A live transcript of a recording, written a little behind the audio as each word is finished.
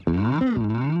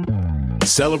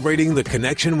celebrating the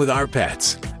connection with our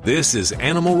pets. This is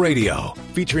Animal Radio,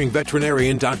 featuring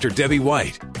veterinarian Dr. Debbie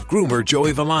White, groomer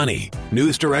Joey Villani,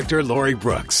 news director Lori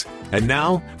Brooks. And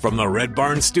now, from the Red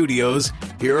Barn Studios,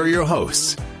 here are your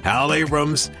hosts, Hal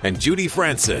Abrams and Judy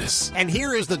Francis. And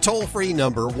here is the toll-free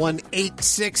number,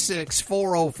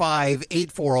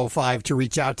 1-866-405-8405, to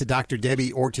reach out to Dr.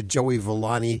 Debbie or to Joey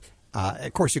Villani.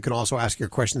 Of course, you can also ask your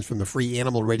questions from the free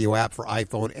Animal Radio app for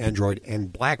iPhone, Android,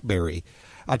 and BlackBerry.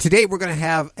 Today, we're going to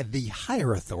have the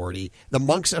higher authority, the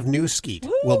monks of New Skete,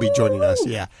 will be joining us.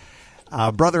 Yeah.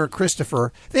 Brother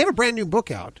Christopher, they have a brand new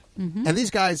book out. Mm-hmm. And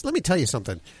these guys, let me tell you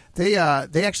something. They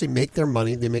actually make their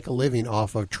money. They make a living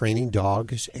off of training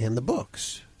dogs and the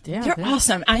books. Yeah, they're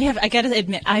awesome. I got to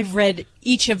admit, I've read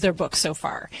each of their books so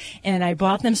far, and I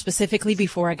bought them specifically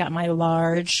before I got my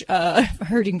large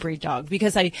herding breed dog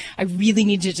because I really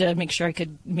needed to make sure I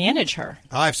could manage her.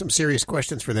 I have some serious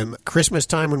questions for them. Christmas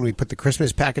time, when we put the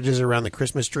Christmas packages around the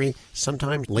Christmas tree,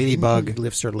 sometimes Ladybug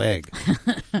lifts her leg.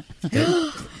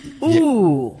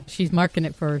 Ooh. Yeah. She's marking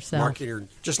it for herself. Marking her,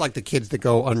 just like the kids that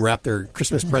go unwrap their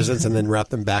Christmas presents and then wrap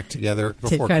them back together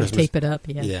before try Christmas. To tape it up,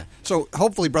 yeah. Yeah. So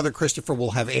hopefully Brother Christopher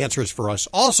will have answers for us.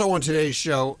 Also on today's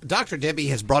show, Dr. Debbie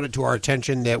has brought it to our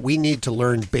attention that we need to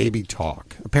learn baby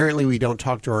talk. Apparently we don't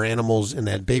talk to our animals in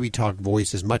that baby talk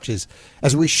voice as much as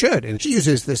we should. And she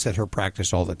uses this at her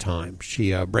practice all the time.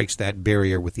 She breaks that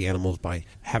barrier with the animals by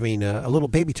having a little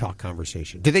baby talk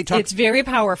conversation. Did they talk? It's very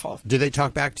powerful. Did they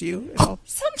talk back to you at all?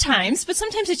 Sometimes, but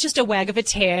sometimes it's just a wag of a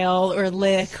tail or a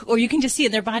lick, or you can just see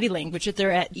in their body language that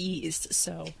they're at ease.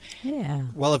 So, yeah.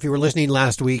 Well, if you were listening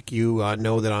last week, you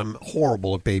know that I'm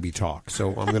horrible at baby talk. So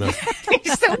I'm going to...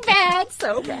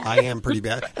 so bad. I am pretty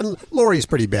bad. And Lori's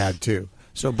pretty bad, too.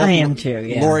 So both I am, too,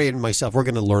 yeah. Lori and myself, we're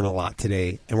going to learn a lot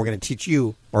today. And we're going to teach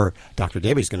you, or Dr.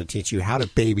 Debbie's going to teach you how to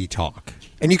baby talk.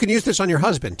 And you can use this on your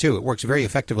husband, too. It works very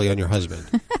effectively on your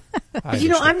husband.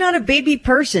 I'm not a baby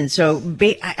person, so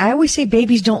I always say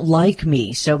babies don't like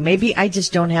me, so maybe I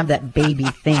just don't have that baby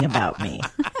thing about me.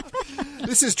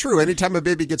 This is true. Anytime a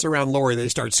baby gets around Lori, they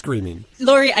start screaming.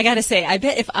 Lori, I got to say, I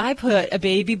bet if I put a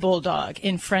baby bulldog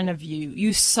in front of you,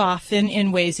 you soften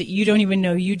in ways that you don't even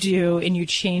know you do, and you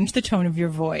change the tone of your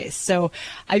voice. So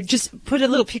I just put a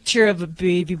little picture of a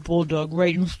baby bulldog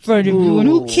right in front of you, and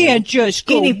who can't just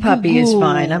go... Skinny puppy is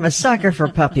fine. I'm a sucker for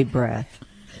puppy breath.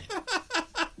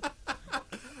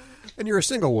 And you're a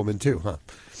single woman, too, huh?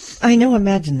 I know,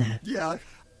 imagine that. Yeah.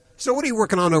 So what are you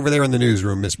working on over there in the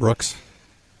newsroom, Miss Brooks?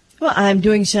 Well, I'm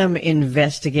doing some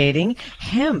investigating.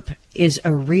 Hemp is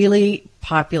a really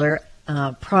popular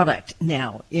product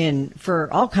now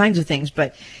for all kinds of things,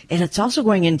 and it's also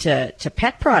going into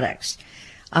pet products.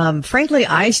 Frankly,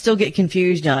 I still get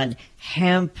confused on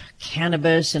hemp,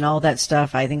 cannabis, and all that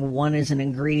stuff. I think one is an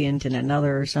ingredient in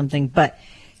another or something, but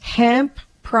hemp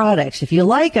products, if you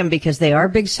like them, because they are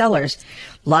big sellers,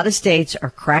 a lot of states are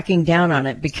cracking down on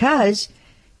it because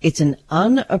it's an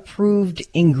unapproved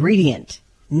ingredient,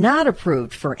 not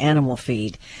approved for animal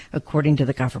feed, according to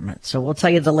the government. So we'll tell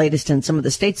you the latest in some of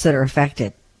the states that are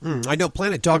affected. I know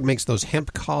Planet Dog makes those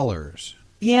hemp collars.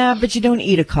 Yeah, but you don't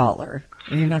eat a collar.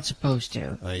 You're not supposed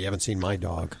to. You haven't seen my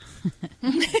dog.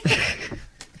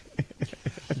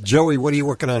 Joey, what are you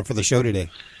working on for the show today?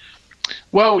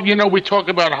 Well, we talk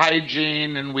about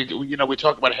hygiene and we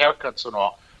talk about haircuts and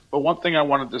all. But one thing I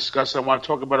want to discuss, I want to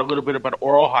talk about a little bit about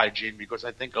oral hygiene because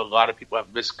I think a lot of people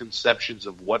have misconceptions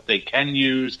of what they can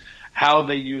use, how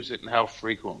they use it, and how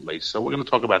frequently. So we're going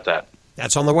to talk about that.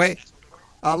 That's on the way.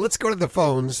 Let's go to the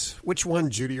phones. Which one,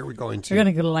 Judy, are we going to? We're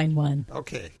going to go to line one.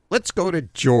 Okay. Let's go to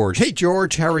George. Hey,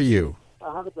 George, how are you?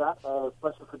 I have a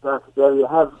question for Dr. Debbie.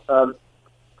 I have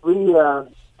 3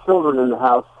 children in the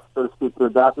house, so to speak. They're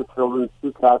adopted children,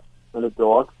 2 cats and a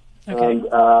dog. Okay. And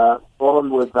all of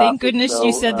them were adopted. Thank goodness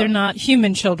you said they're not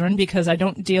human children because I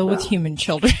don't deal with human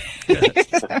children. There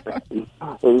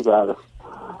you got it.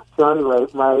 So anyway,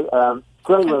 my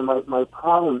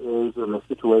problem is, or my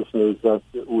situation is that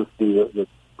with the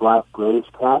black grayish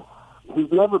cat,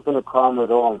 he's never been a problem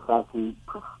at all. In fact, he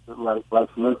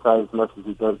likes the inside as much as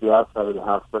he does the outside of the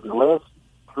house. But in the last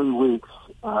 3 weeks,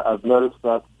 I've noticed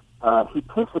that he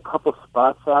picks a couple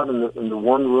spots out in the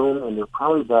one room, and they're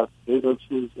probably about 8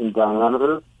 inches in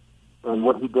diameter. And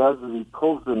what he does is he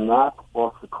pulls the nap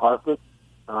off the carpet,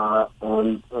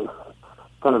 and it's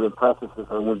kind of impressive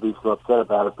if I wouldn't be so upset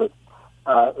about it. But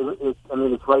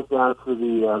it's right down to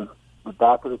the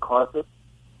back of the carpet.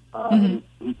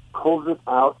 He pulls it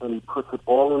out and he puts it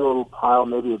all in a little pile,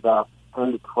 maybe about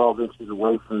 10 to 12 inches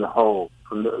away from the hole,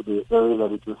 from the area that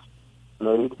he just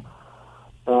made.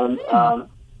 And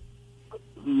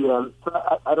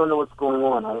So I don't know what's going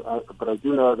on. But I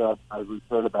do know that I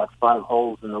repaired about 5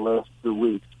 holes in the last 2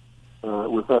 weeks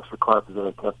with extra carpet that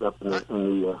I kept up in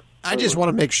the I just want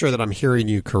to make sure that I'm hearing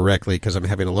you correctly because I'm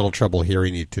having a little trouble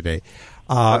hearing you today.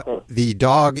 Okay. The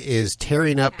dog is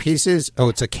tearing up pieces. Oh,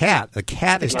 it's a cat. The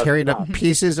cat is tearing up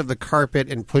pieces of the carpet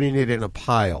and putting it in a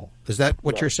pile. Is that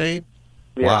what you're saying?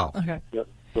 Yeah. Wow. Okay. Yep,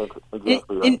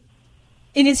 exactly right.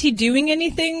 And is he doing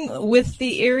anything with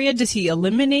the area? Does he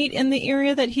eliminate in the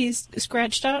area that he's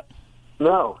scratched out?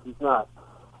 No, he's not.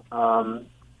 And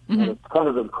it's kind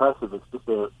of impressive. It's just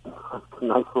a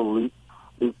nice little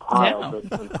neat pile,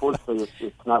 but unfortunately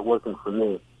it's not working for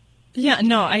me. Yeah,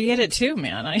 no, I get it too,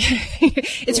 man.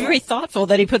 It's very thoughtful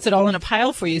that he puts it all in a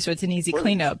pile for you, so it's an easy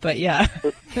cleanup. But yeah,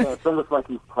 it's almost like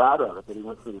he's proud of it that he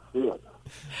wants me to see it.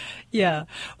 Yeah.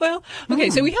 Well, okay,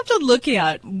 so we have to look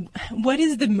at what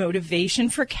is the motivation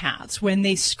for cats when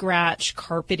they scratch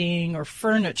carpeting or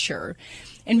furniture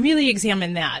and really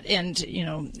examine that. And, you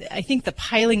know, I think the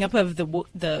piling up of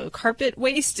the carpet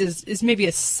waste is maybe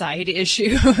a side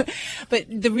issue, but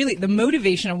the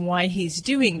motivation of why he's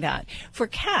doing that. For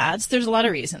cats, there's a lot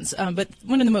of reasons, but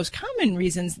one of the most common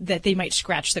reasons that they might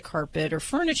scratch the carpet or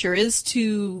furniture is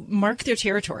to mark their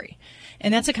territory.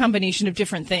 And that's a combination of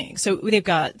different things. So they've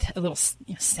got a little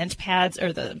scent pads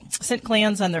or the scent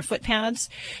glands on their foot pads.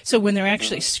 So when they're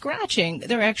actually scratching,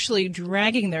 they're actually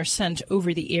dragging their scent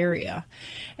over the area.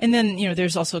 And then, you know,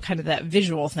 there's also kind of that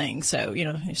visual thing. So, you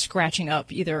know, scratching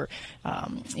up either,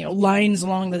 lines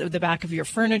along the back of your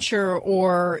furniture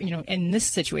or, you know, in this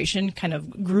situation, kind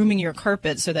of grooming your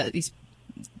carpet so that these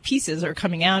pieces are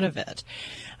coming out of it.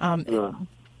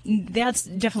 That's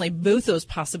definitely both those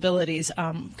possibilities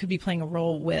could be playing a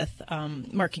role with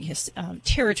marking his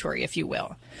territory, if you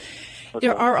will. Okay.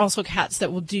 There are also cats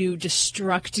that will do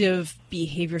destructive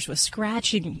behaviors with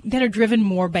scratching that are driven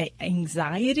more by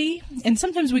anxiety. And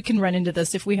sometimes we can run into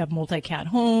this if we have multi-cat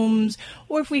homes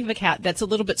or if we have a cat that's a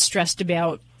little bit stressed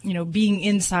about, you know, being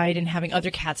inside and having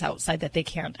other cats outside that they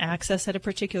can't access at a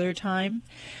particular time.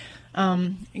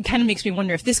 It kind of makes me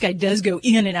wonder if this guy does go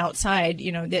in and outside,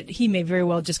 you know, that he may very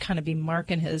well just kind of be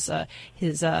marking his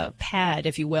pad,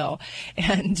 if you will.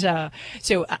 And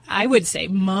so I would say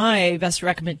my best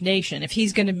recommendation, if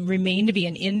he's going to remain to be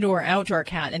an indoor-outdoor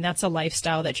cat, and that's a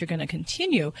lifestyle that you're going to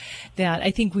continue, that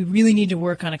I think we really need to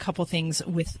work on a couple things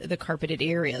with the carpeted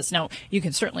areas. Now, you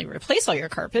can certainly replace all your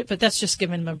carpet, but that's just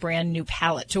giving him a brand new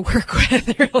palette to work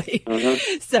with, really.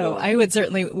 Mm-hmm. So I would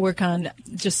certainly work on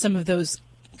just some of those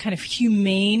kind of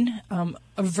humane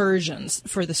aversions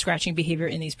for the scratching behavior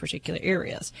in these particular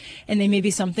areas. And they may be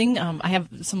something, I have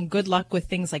some good luck with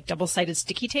things like double-sided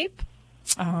sticky tape,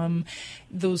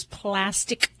 those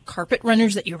plastic carpet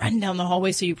runners that you run down the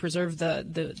hallway so you preserve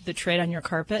the tread on your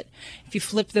carpet. If you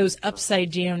flip those upside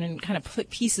down and kind of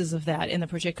put pieces of that in the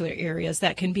particular areas,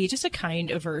 that can be just a kind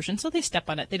aversion. So they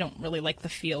step on it. They don't really like the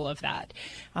feel of that.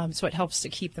 So it helps to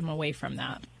keep them away from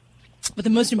that. But the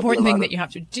most important thing that you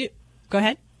have to do... Go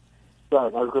ahead. Yeah, I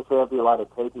was going to say there'd be a lot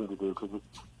of taping to do because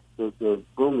the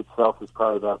room itself is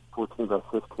probably about 14 by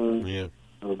 15. Yeah.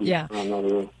 Maybe yeah. around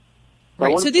that area.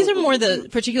 Right. So these are more the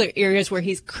particular areas where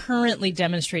he's currently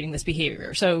demonstrating this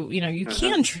behavior. So, you know, you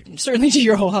can certainly do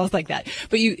your whole house like that.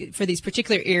 But for these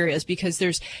particular areas, because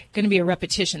there's going to be a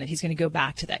repetition that he's going to go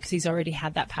back to that because he's already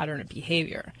had that pattern of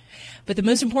behavior. But the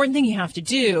most important thing you have to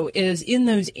do is in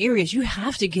those areas, you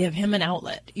have to give him an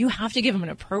outlet. You have to give him an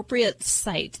appropriate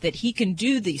site that he can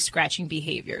do these scratching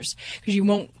behaviors because you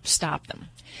won't stop them.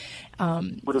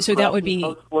 So that would be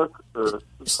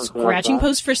scratching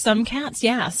posts for some cats.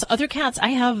 Yes. Other cats I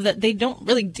have that they don't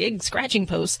really dig scratching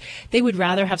posts. They would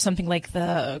rather have something like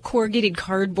the corrugated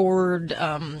cardboard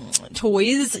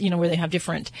toys, you know, where they have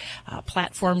different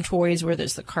platform toys where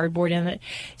there's the cardboard in it.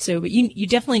 So but you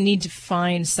definitely need to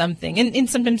find something. And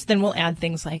sometimes then we'll add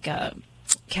things like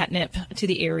catnip to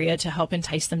the area to help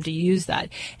entice them to use that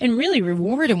and really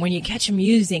reward him when you catch him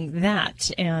using that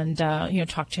and,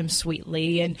 talk to him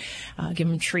sweetly and give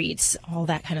him treats, all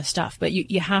that kind of stuff. But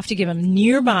you have to give him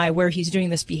nearby where he's doing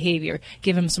this behavior,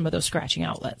 give him some of those scratching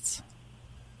outlets.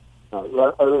 I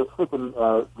was thinking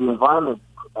the environment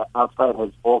outside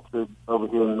has altered over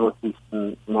here in the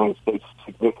northeastern United States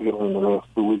significantly in the last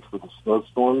 2 weeks with the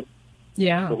snowstorms.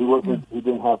 Yeah. So he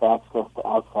didn't have access to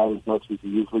outside as much as he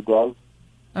usually does.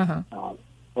 Uh-huh.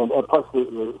 And plus,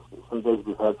 some days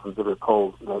we've had some bitter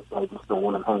cold. I just don't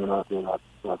want him hanging out there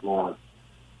that long.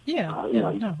 Yeah,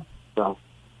 no. So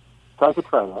I could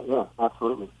try that. Yeah,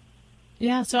 absolutely.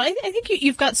 Yeah, so I think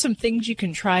you've got some things you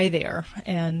can try there,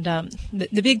 and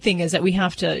the big thing is that we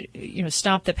have to,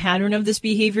 stop the pattern of this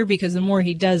behavior, because the more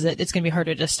he does it, it's going to be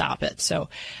harder to stop it. So,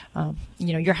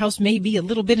 your house may be a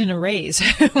little bit in a raise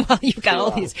while you've got all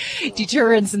these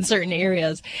deterrents in certain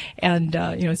areas, and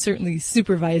certainly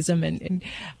supervise them. And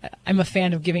I'm a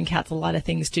fan of giving cats a lot of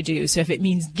things to do. So if it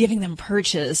means giving them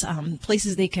perches,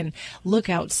 places they can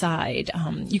look outside,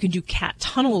 you can do cat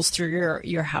tunnels through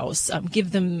your house.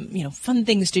 Give them fun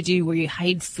things to do where you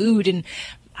hide food in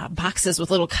boxes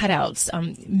with little cutouts.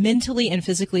 Mentally and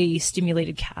physically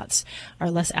stimulated cats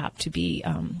are less apt to be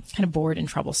kind of bored and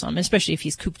troublesome, especially if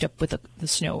he's cooped up with the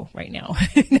snow right now.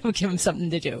 We'll give him something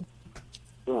to do.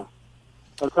 Yeah,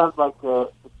 it sounds like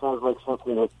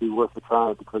something that'd be worth a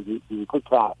try, because he's a good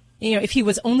cat. If he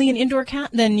was only an indoor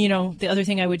cat, then, the other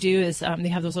thing I would do is they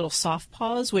have those little soft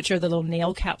paws, which are the little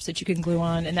nail caps that you can glue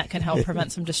on, and that can help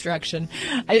prevent some distraction.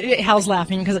 Hal's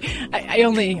laughing because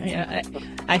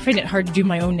I find it hard to do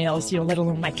my own nails, let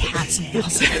alone my cat's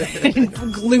nails, and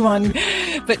glue on.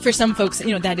 But for some folks,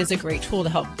 that is a great tool to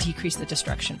help decrease the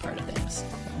distraction part of things.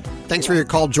 Thanks for your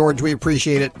call, George. We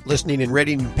appreciate it. Listening in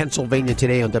Reading, Pennsylvania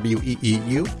today on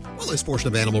WEEU. Well, this portion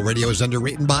of Animal Radio is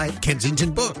underwritten by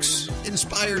Kensington Books,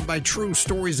 inspired by true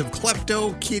stories of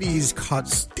klepto kitties caught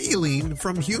stealing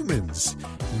from humans.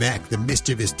 Mac, the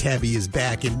mischievous tabby, is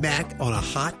back in Mac on a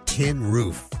Hot Tin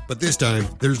Roof. But this time,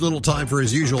 there's little time for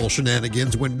his usual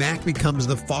shenanigans when Mac becomes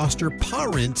the foster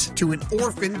parent to an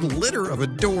orphaned litter of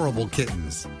adorable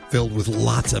kittens. Filled with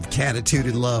lots of catitude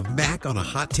and love, Mac on a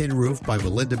Hot Tin Roof by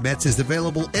Melinda Metz is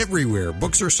available everywhere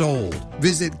books are sold.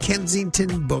 Visit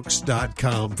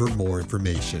KensingtonBooks.com for more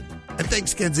information. And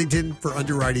thanks, Kensington, for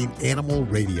underwriting Animal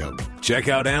Radio. Check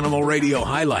out Animal Radio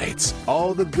highlights.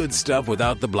 All the good stuff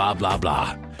without the blah, blah,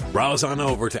 blah. Browse on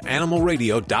over to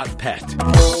animalradio.pet.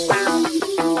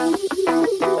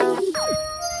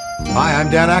 Hi, I'm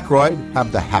Dan Aykroyd.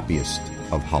 Have the happiest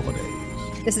of holidays.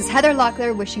 This is Heather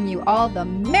Locklear wishing you all the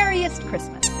merriest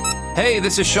Christmas. Hey,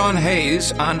 this is Sean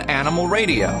Hayes on Animal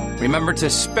Radio. Remember to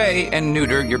spay and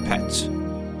neuter your pets.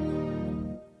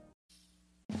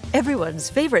 Everyone's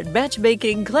favorite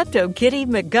matchmaking klepto kitty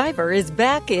MacGyver is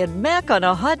back in Mac on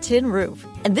a Hot Tin Roof.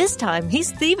 And this time,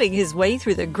 he's thieving his way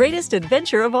through the greatest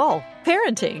adventure of all,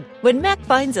 parenting. When Mac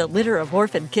finds a litter of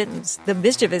orphan kittens, the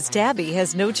mischievous tabby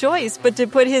has no choice but to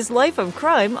put his life of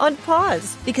crime on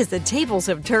pause, because the tables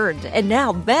have turned, and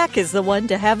now Mac is the one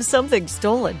to have something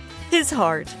stolen. His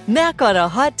heart. Mac on a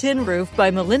Hot Tin Roof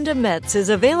by Melinda Metz is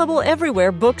available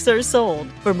everywhere books are sold.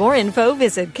 For more info,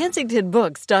 visit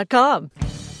KensingtonBooks.com.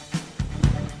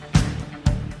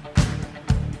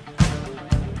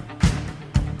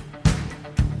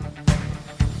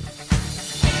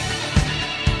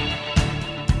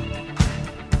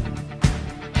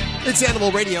 It's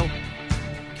Animal Radio.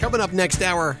 Coming up next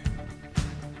hour,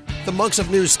 the monks of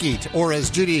New Skete, or as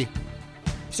Judy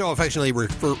so affectionately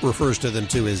refers to them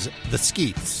too as the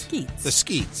Sketes. Sketes. The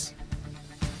Sketes.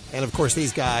 And of course,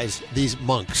 these guys, these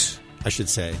monks, I should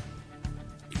say,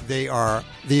 they are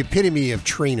the epitome of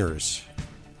trainers.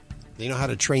 They know how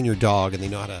to train your dog, and they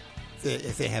know how to,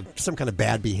 if they have some kind of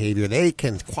bad behavior, they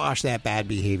can quash that bad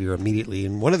behavior immediately.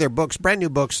 In one of their books, brand new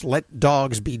books, Let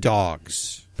Dogs Be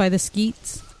Dogs. By the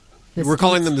Sketes. We're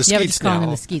calling them the Yeah, we're Sketes just calling now.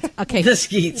 them the Sketes. Okay. The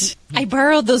Sketes. I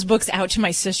borrowed those books out to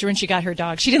my sister when she got her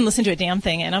dog. She didn't listen to a damn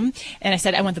thing in them, and I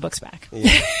said, I want the books back.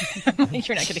 Yeah. You're not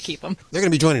going to keep them. They're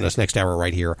going to be joining us next hour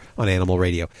right here on Animal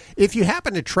Radio. If you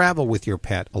happen to travel with your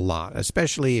pet a lot,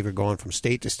 especially if you're going from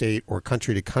state to state or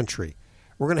country to country,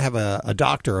 we're going to have a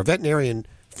doctor, a veterinarian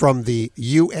from the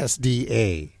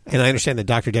USDA. And I understand that,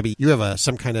 Dr. Debbie, you have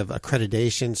some kind of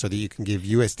accreditation so that you can give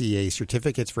USDA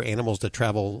certificates for animals that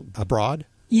travel abroad?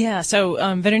 Yeah, so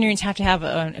veterinarians have to have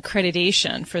an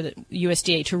accreditation for the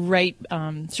USDA to write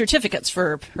certificates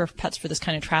for pets for this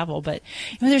kind of travel. But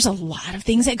there's a lot of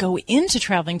things that go into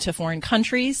traveling to foreign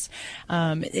countries,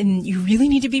 and you really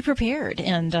need to be prepared.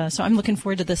 And so I'm looking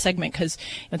forward to this segment because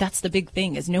that's the big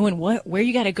thing, is knowing where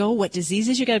you got to go, what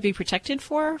diseases you got to be protected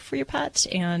for your pet,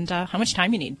 and how much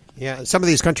time you need. Yeah, some of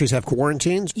these countries have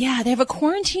quarantines. Yeah, they have a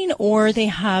quarantine, or they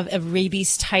have a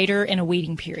rabies titer and a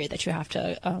waiting period that you have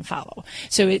to follow.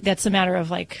 So that's a matter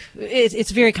of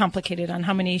it's very complicated on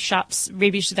how many shots,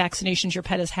 rabies vaccinations your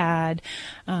pet has had,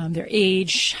 their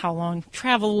age, how long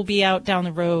travel will be out down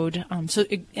the road. And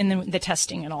then the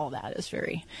testing and all of that is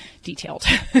very detailed.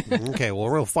 Okay,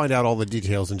 well, we'll find out all the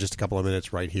details in just a couple of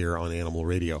minutes right here on Animal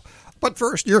Radio. But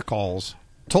first, your calls.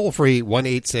 Toll free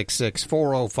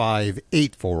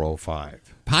 1-866-405-8405.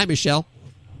 Hi, Michelle.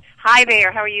 Hi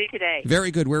there. How are you today?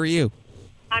 Very good. Where are you?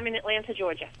 I'm in Atlanta,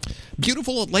 Georgia.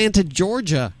 Beautiful Atlanta,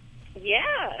 Georgia.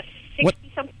 Yes. What?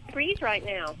 60-something degrees right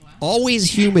now.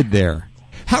 Always humid there.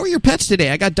 How are your pets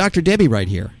today? I got Dr. Debbie right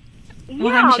here.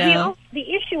 Yeah, the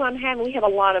issue I'm having, we have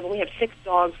 6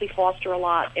 dogs. We foster a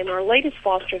lot. And our latest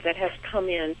foster that has come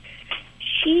in,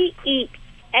 she eats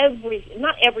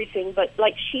not everything, but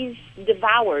like she's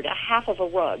devoured a half of a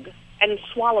rug and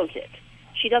swallows it.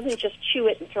 She doesn't just chew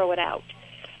it and throw it out.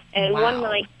 And one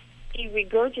night, she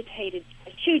regurgitated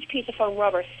a huge piece of foam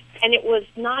rubber, and it was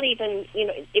not even,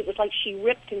 it was like she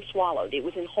ripped and swallowed. It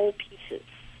was in whole pieces.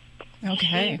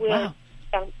 Okay, She will,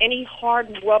 any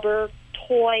hard rubber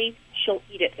toy, she'll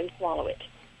eat it and swallow it.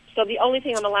 So the only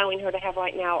thing I'm allowing her to have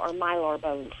right now are mylar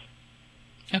bones.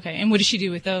 Okay, and what does she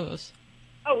do with those?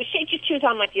 Oh, she just chews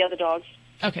on like the other dogs.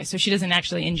 Okay, so she doesn't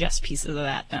actually ingest pieces of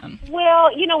that then? Well,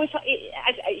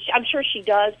 I'm sure she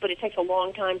does, but it takes a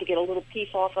long time to get a little piece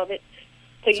off of it.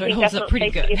 So it holds up pretty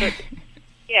good.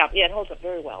 Yeah, it holds up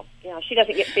very well. Yeah, she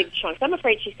doesn't get big chunks. I'm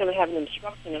afraid she's going to have an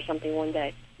obstruction or something one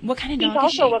day. What kind of dog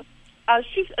is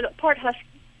she's a part husky,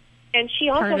 and she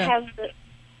also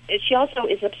she also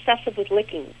is obsessive with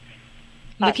licking.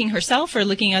 Licking herself or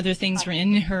licking other things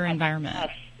in her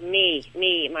environment? Me,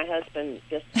 my husband,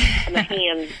 just the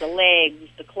hands, the legs,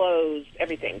 the clothes,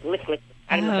 everything. Lick.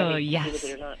 I don't know if anything to do with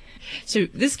it or not. So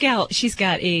this gal, she's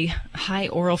got a high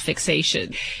oral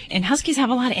fixation, and huskies have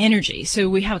a lot of energy. So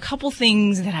we have a couple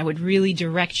things that I would really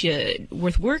direct you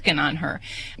worth working on her.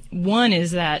 One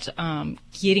is that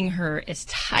getting her as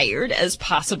tired as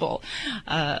possible.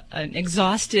 An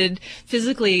exhausted,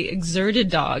 physically exerted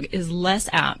dog is less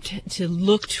apt to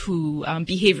look to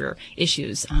behavior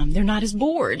issues. They're not as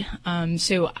bored.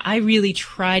 So I really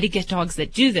try to get dogs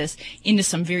that do this into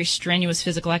some very strenuous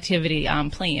physical activity,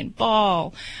 playing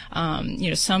ball.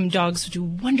 Some dogs do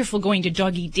wonderful going to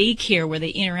doggy daycare where they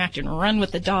interact and run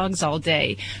with the dogs all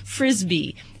day.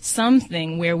 Frisbee,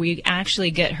 something where we actually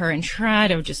get her and try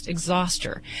to just exhaust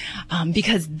her.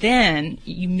 Because then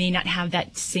you may not have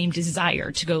that same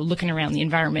desire to go looking around the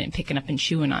environment and picking up and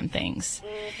chewing on things.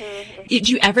 Mm-hmm. Did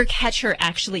you ever catch her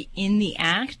actually in the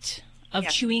act of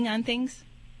chewing on things?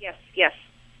 Yes.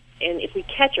 And if we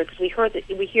catch her, because we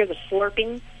hear the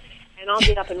slurping, and I'll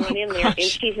get up and run in there, and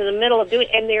she's in the middle of doing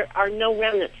it, and there are no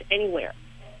remnants anywhere.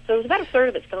 So it was about a third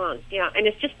of it's gone, and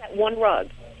it's just that one rug.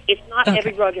 It's not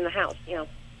every rug in the house,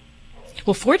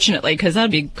 Well, fortunately, because that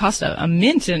would cost a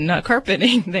mint in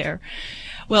carpeting there.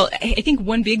 Well, I think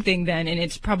one big thing then, and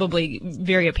it's probably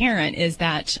very apparent, is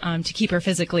that to keep her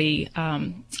physically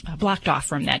blocked off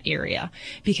from that area,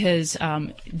 because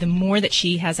the more that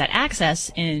she has that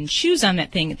access and chews on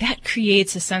that thing, that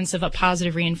creates a sense of a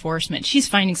positive reinforcement. She's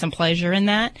finding some pleasure in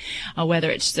that,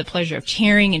 whether it's the pleasure of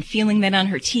tearing and feeling that on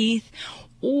her teeth,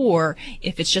 or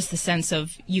if it's just the sense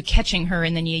of you catching her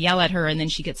and then you yell at her and then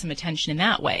she gets some attention in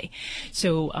that way.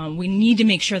 So we need to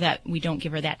make sure that we don't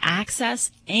give her that access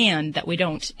and that we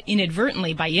don't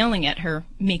inadvertently, by yelling at her,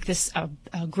 make this a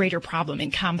greater problem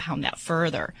and compound that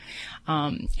further.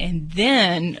 And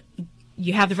then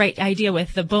you have the right idea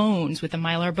with the bones, with the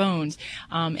mylar bones.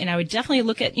 And I would definitely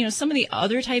look at, some of the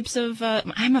other types of,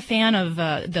 I'm a fan of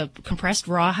the compressed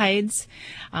rawhides.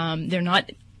 They're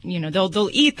not, they'll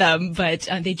eat them, but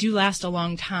they do last a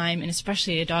long time, and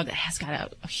especially a dog that has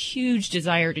got a huge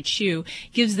desire to chew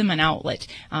gives them an outlet.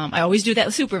 I always do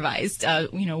that supervised,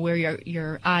 where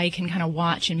your eye can kind of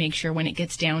watch and make sure when it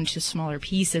gets down to smaller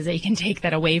pieces that you can take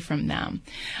that away from them.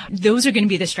 Those are going to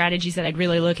be the strategies that I'd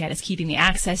really look at, is keeping the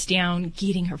access down,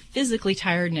 getting her physically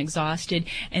tired and exhausted,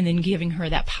 and then giving her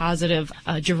that positive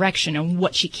direction on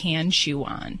what she can chew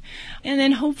on. And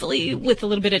then hopefully with a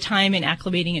little bit of time and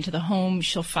acclimating into the home,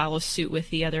 she'll follow suit with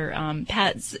the other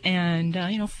pets and,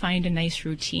 find a nice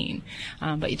routine.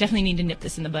 But you definitely need to nip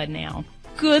this in the bud now.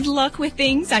 Good luck with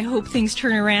things. I hope things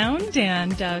turn around.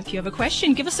 And if you have a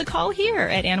question, give us a call here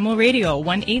at Animal Radio,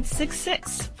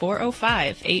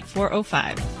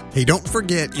 1-866-405-8405. Hey, don't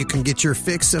forget, you can get your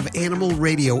fix of Animal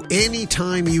Radio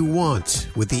anytime you want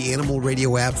with the Animal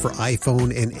Radio app for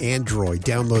iPhone and Android.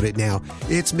 Download it now.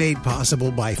 It's made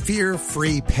possible by Fear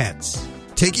Free Pets,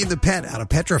 taking the pet out of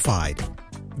petrified.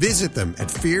 Visit them at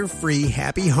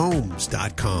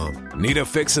fearfreehappyhomes.com. Need a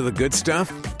fix of the good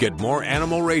stuff? Get more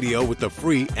Animal Radio with the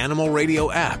free Animal Radio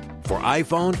app for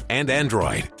iPhone and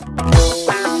Android.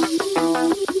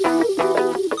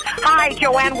 Hi,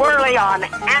 Joanne Worley on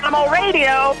Animal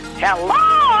Radio.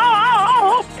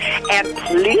 Hello! And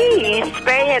please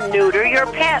spay and neuter your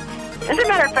pets. As a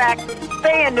matter of fact,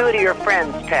 spay and neuter your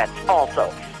friends' pets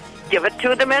also. Give it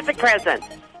to them as a present.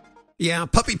 Yeah,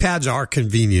 puppy pads are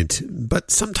convenient,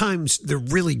 but sometimes they're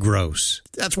really gross.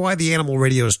 That's why the Animal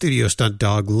Radio studio stunt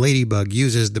dog, Ladybug,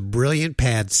 uses the Brilliant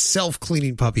Pad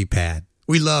self-cleaning puppy pad.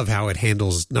 We love how it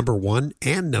handles number 1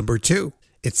 and number 2.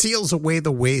 It seals away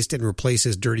the waste and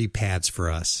replaces dirty pads for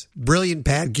us. Brilliant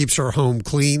Pad keeps our home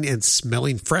clean and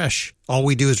smelling fresh. All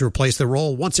we do is replace the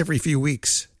roll once every few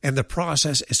weeks, and the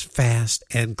process is fast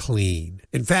and clean.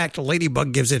 In fact,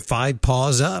 Ladybug gives it 5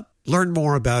 paws up. Learn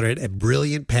more about it at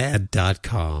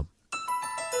brilliantpad.com.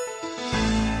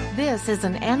 This is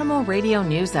an Animal Radio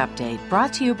News Update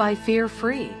brought to you by Fear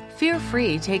Free. Fear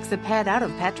Free takes the pet out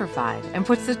of petrified and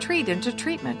puts the treat into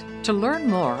treatment. To learn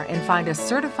more and find a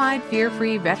certified Fear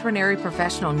Free veterinary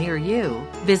professional near you,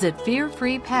 visit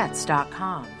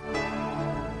fearfreepets.com.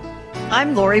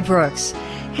 I'm Lori Brooks.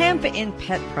 Hemp in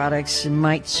pet products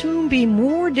might soon be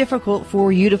more difficult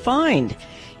for you to find.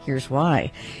 Here's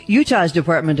why. Utah's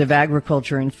Department of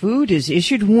Agriculture and Food has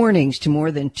issued warnings to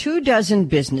more than 24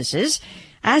 businesses,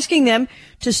 asking them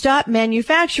to stop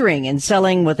manufacturing and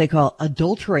selling what they call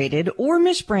adulterated or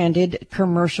misbranded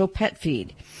commercial pet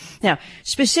feed. Now,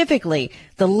 specifically,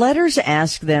 the letters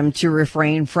ask them to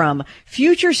refrain from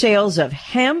future sales of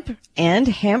hemp and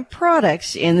hemp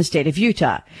products in the state of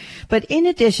Utah. But in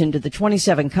addition to the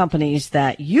 27 companies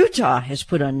that Utah has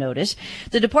put on notice,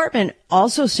 the department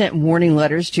also sent warning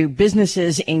letters to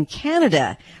businesses in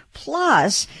Canada.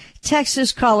 Plus,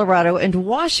 Texas, Colorado, and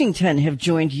Washington have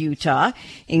joined Utah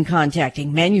in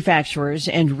contacting manufacturers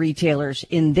and retailers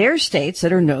in their states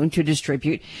that are known to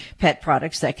distribute pet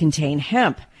products that contain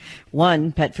hemp.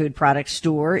 One pet food product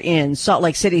store in Salt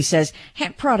Lake City says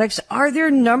hemp products are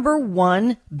their number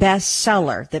one best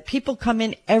seller, that people come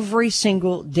in every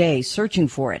single day searching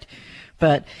for it.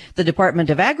 But the Department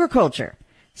of Agriculture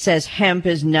says hemp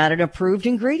is not an approved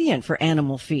ingredient for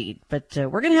animal feed. But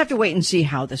we're going to have to wait and see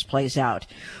how this plays out.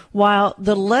 While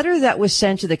the letter that was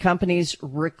sent to the companies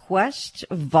requests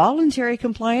voluntary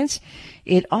compliance,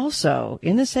 it also,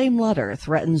 in the same letter,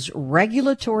 threatens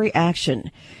regulatory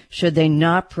action should they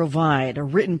not provide a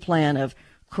written plan of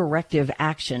corrective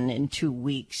action in 2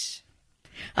 weeks.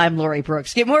 I'm Lori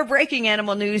Brooks. Get more breaking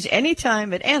animal news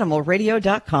anytime at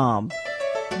animalradio.com.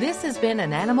 This has been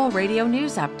an Animal Radio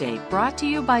News Update brought to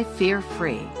you by Fear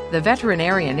Free. The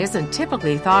veterinarian isn't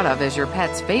typically thought of as your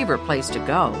pet's favorite place to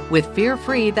go. With Fear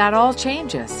Free, that all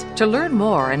changes. To learn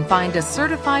more and find a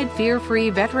certified Fear Free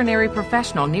veterinary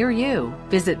professional near you,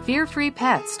 visit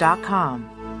fearfreepets.com.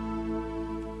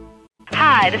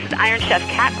 Hi, this is Iron Chef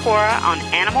Kat Cora on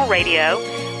Animal Radio.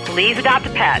 Please adopt a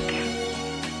pet.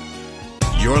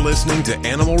 You're listening to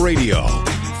Animal Radio.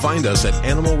 Find us at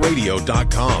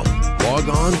animalradio.com. Log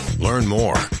on, learn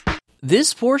more.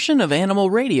 This portion of Animal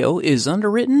Radio is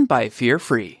underwritten by Fear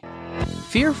Free.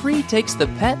 Fear Free takes the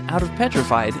pet out of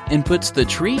petrified and puts the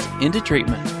treat into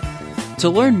treatment. To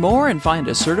learn more and find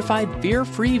a certified Fear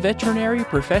Free veterinary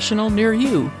professional near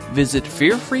you, visit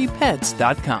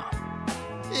fearfreepets.com.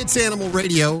 It's Animal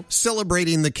Radio,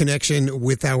 celebrating the connection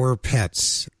with our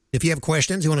pets. If you have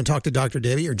questions, you want to talk to Dr.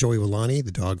 Debbie or Joey Villani,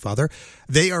 the dog father,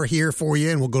 they are here for you,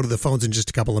 and we'll go to the phones in just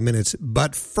a couple of minutes.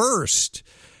 But first,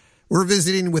 we're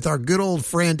visiting with our good old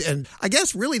friend, and I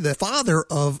guess really the father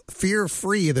of Fear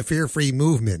Free, the Fear Free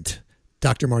movement.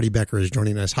 Dr. Marty Becker is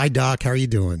joining us. Hi, Doc. How are you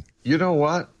doing? You know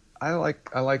what? I like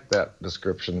that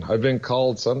description. I've been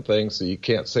called some things that you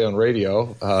can't say on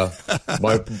radio.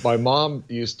 My mom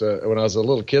used to, when I was a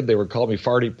little kid, they would call me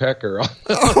Farty Pecker on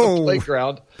the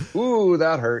playground. Ooh,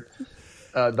 that hurt.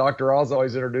 Dr. Oz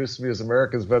always introduced me as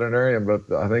America's veterinarian,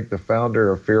 but I think the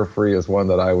founder of Fear Free is one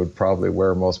that I would probably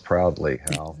wear most proudly,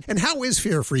 Hal. And how is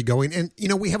Fear Free going? And, you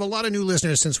know, we have a lot of new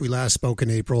listeners since we last spoke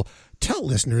in April. Tell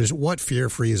listeners what Fear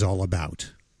Free is all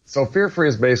about. So Fear Free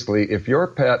is basically if your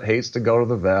pet hates to go to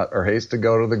the vet or hates to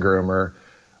go to the groomer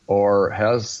or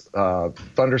has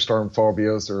thunderstorm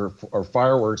phobias or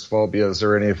fireworks phobias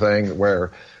or anything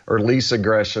or leash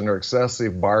aggression or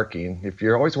excessive barking, if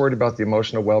you're always worried about the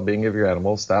emotional well-being of your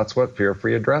animals, that's what Fear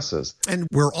Free addresses. And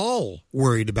we're all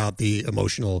worried about the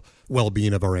emotional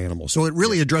well-being of our animals. So it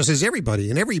really addresses everybody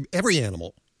and every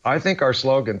animal. I think our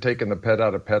slogan, taking the pet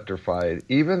out of petrified,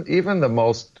 even the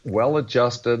most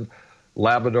well-adjusted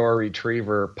Labrador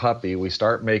Retriever puppy, we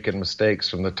start making mistakes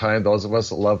from the time those of us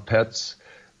that love pets.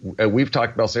 We've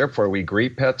talked about this before. We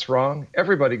greet pets wrong.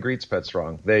 Everybody greets pets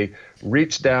wrong. They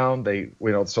reach down.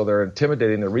 So they're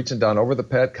intimidating. They're reaching down over the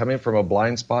pet, coming from a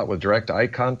blind spot with direct eye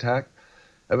contact.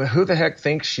 I mean, who the heck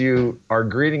thinks you are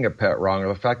greeting a pet wrong, or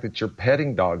the fact that you're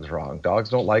petting dogs wrong? Dogs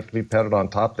don't like to be petted on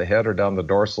top of the head or down the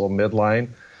dorsal midline.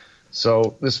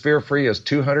 So this Fear Free is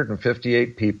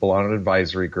 258 people on an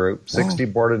advisory group, 60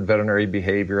 boarded veterinary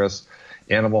behaviorists,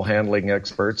 animal handling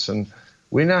experts, and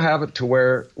we now have it to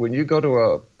where when you go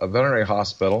to a veterinary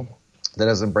hospital that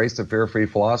has embraced the Fear Free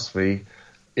philosophy,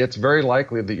 it's very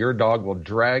likely that your dog will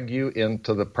drag you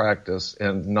into the practice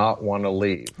and not want to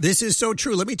leave. This is so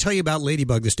true. Let me tell you about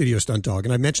Ladybug, the studio stunt dog,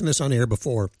 and I mentioned this on air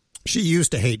before. She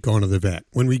used to hate going to the vet.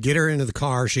 When we get her into the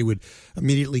car, she would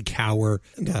immediately cower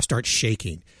and start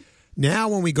shaking. Now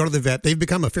when we go to the vet, they've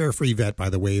become a fare-free vet, by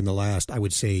the way, in the last, I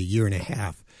would say, year and a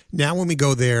half. Now when we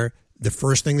go there, the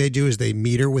first thing they do is they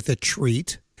meet her with a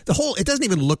treat. It doesn't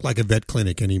even look like a vet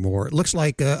clinic anymore. It looks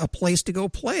like a place to go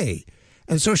play.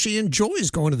 And so she enjoys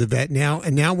going to the vet now,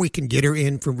 and now we can get her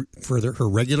in for her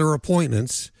regular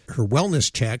appointments, her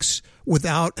wellness checks,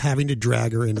 without having to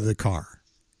drag her into the car.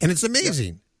 And it's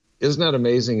amazing. Yeah. Isn't that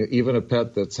amazing? Even a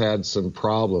pet that's had some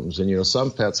problems, and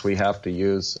some pets we have to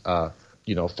use,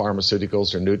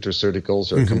 pharmaceuticals or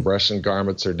nutraceuticals or compression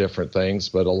garments or different things,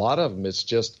 but a lot of them it's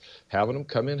just having them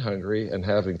come in hungry and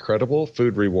have incredible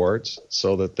food rewards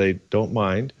so that they don't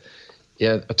mind.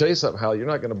 And I'll tell you something, Hal, you're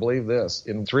not going to believe this.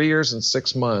 In 3 years and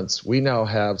 6 months, we now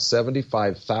have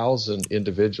 75,000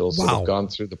 individuals that have gone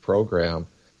through the program.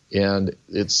 And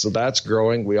that's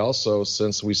growing. We also,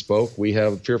 since we spoke, we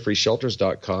have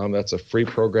fearfreeshelters.com. That's a free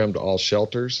program to all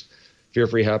shelters. Fear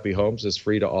Free Happy Homes is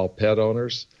free to all pet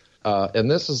owners. And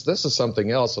this is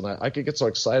something else, and I could get so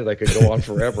excited I could go on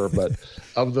forever, but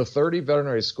of the 30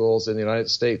 veterinary schools in the United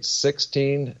States,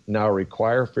 16 now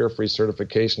require fear-free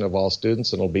certification of all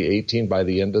students, and it'll be 18 by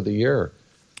the end of the year.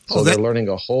 So they're learning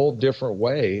a whole different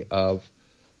way of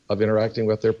interacting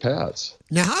with their pets.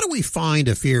 Now, how do we find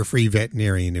a fear-free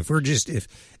veterinarian? If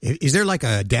is there like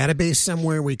a database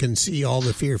somewhere we can see all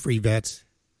the fear-free vets?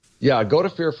 Yeah, go to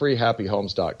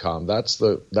fearfreehappyhomes.com. That's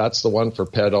the one for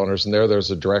pet owners, and there's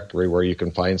a directory where you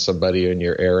can find somebody in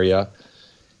your area.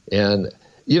 And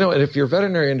and if you're a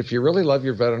veterinarian, if you really love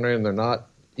your veterinarian, they're not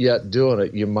yet doing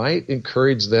it, you might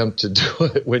encourage them to do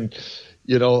it when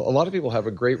a lot of people have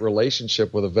a great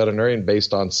relationship with a veterinarian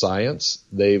based on science.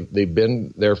 They've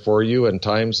been there for you in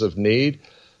times of need.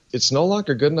 It's no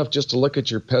longer good enough just to look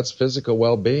at your pet's physical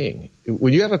well-being.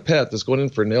 When you have a pet that's going in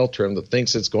for nail trim that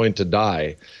thinks it's going to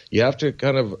die, you have to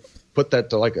kind of put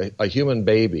that to like a human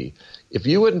baby. If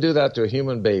you wouldn't do that to a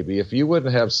human baby, if you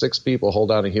wouldn't have 6 people hold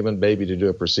down a human baby to do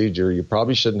a procedure, you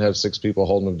probably shouldn't have 6 people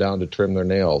holding them down to trim their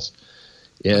nails.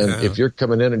 And if you're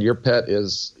coming in and your pet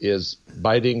is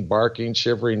biting, barking,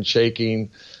 shivering,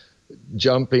 shaking,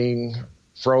 jumping,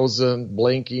 frozen,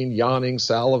 blinking, yawning,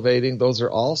 salivating, those are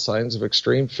all signs of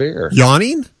extreme fear.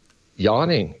 Yawning?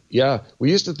 Yawning, yeah. We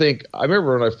used to think, I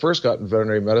remember when I first got in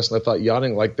veterinary medicine, I thought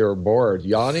yawning like they were bored.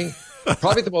 Yawning,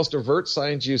 probably the most overt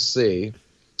signs you see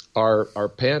are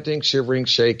panting, shivering,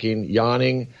 shaking,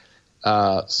 yawning,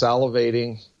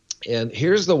 salivating. And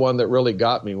here's the one that really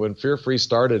got me. When Fear Free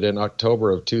started in October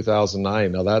of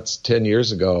 2009, now that's 10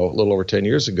 years ago, a little over 10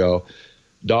 years ago,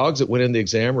 dogs that went in the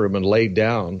exam room and laid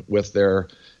down with their,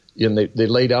 they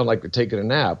lay down like they're taking a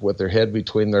nap with their head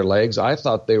between their legs. I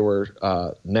thought they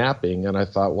were napping, and I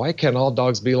thought, why can't all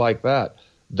dogs be like that?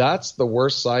 That's the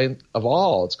worst sign of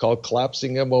all. It's called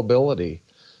collapsing immobility.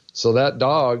 So that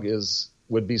dog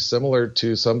would be similar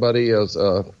to somebody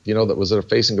that was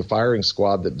facing a firing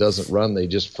squad that doesn't run; they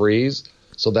just freeze.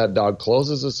 So that dog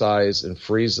closes its eyes and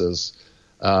freezes,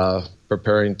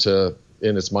 preparing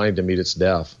in its mind to meet its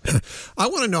death. I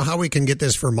want to know how we can get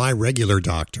this for my regular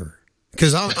doctor,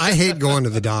 because I hate going to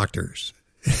the doctors.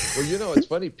 Well, it's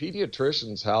funny.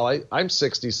 Pediatricians, Hal, I'm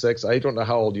 66. I don't know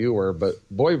how old you were, but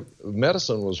boy,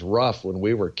 medicine was rough when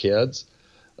we were kids.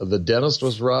 The dentist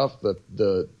was rough. We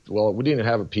didn't even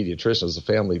have a pediatrician as a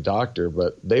family doctor,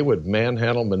 but they would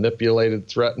manhandle, manipulate,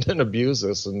 threaten, and abuse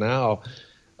us. And now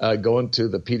going to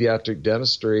the pediatric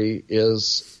dentistry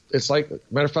it's like,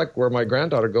 matter of fact, where my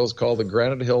granddaughter goes, called the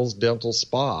Granite Hills Dental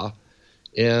Spa,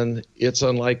 and it's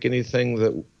unlike anything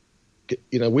that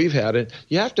we've had. And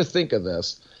you have to think of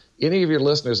this. Any of your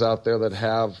listeners out there that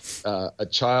have a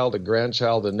child, a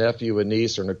grandchild, a nephew, a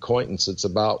niece, or an acquaintance that's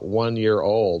about 1 year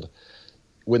old,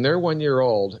 when they're 1 year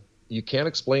old, you can't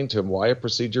explain to them why a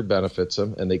procedure benefits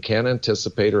them, and they can't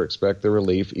anticipate or expect the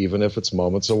relief, even if it's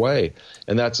moments away.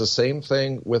 And that's the same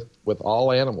thing with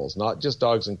all animals, not just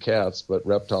dogs and cats, but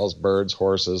reptiles, birds,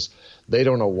 horses. They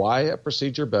don't know why a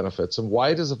procedure benefits them.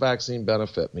 Why does a vaccine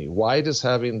benefit me? Why does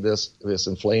having this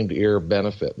inflamed ear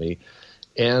benefit me?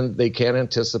 And they can't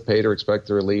anticipate or expect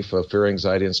the relief of fear,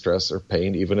 anxiety, and stress or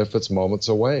pain, even if it's moments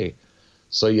away.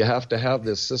 So you have to have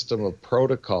this system of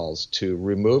protocols to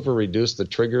remove or reduce the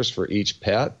triggers for each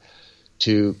pet,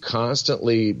 to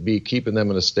constantly be keeping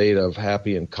them in a state of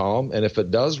happy and calm. And if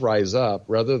it does rise up,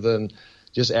 rather than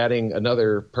just adding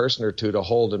another person or two to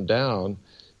hold them down,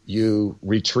 you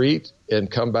retreat and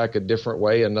come back a different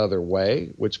way, another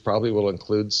way, which probably will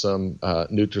include some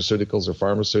nutraceuticals or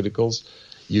pharmaceuticals.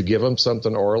 you give them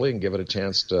something orally and give it a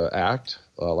chance to act,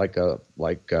 like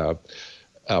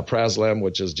Prazolam,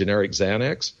 which is generic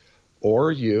Xanax,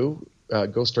 or you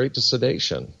go straight to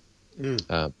sedation.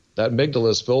 That amygdala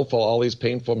is filled with all these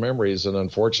painful memories, and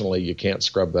unfortunately, you can't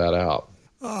scrub that out.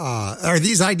 Are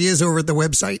these ideas over at the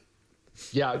website?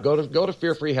 Yeah, go to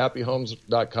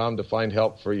fearfreehappyhomes.com to find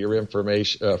help for your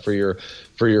information for your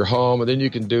home, and then you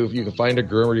can find a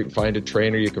groomer, you can find a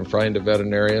trainer, you can find a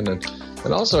veterinarian, and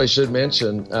also I should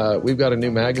mention we've got a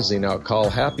new magazine out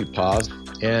called Happy Paws,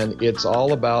 and it's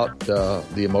all about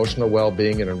the emotional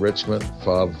well-being and enrichment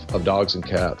of dogs and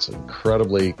cats.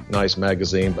 Incredibly nice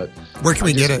magazine. But where can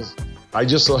we get it? I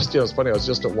just saw, it's funny, I was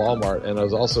just at Walmart and I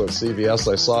was also at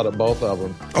CVS. I saw it at both of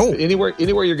them. Oh. Anywhere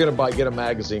you're going to get a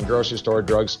magazine, grocery store,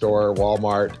 drugstore,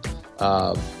 Walmart,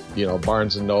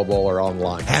 Barnes & Noble, or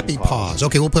online. Happy Paws.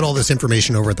 Okay, we'll put all this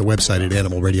information over at the website at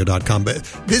animalradio.com. But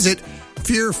visit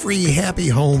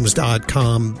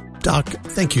fearfreehappyhomes.com. Doc,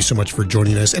 thank you so much for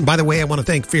joining us. And by the way, I want to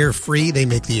thank Fear Free. They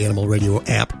make the Animal Radio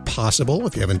app possible.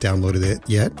 If you haven't downloaded it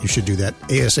yet, you should do that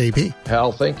ASAP.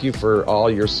 Hal, thank you for all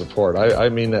your support. I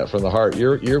mean that from the heart.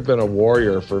 You've been a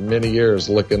warrior for many years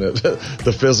looking at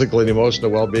the physical and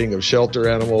emotional well-being of shelter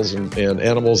animals and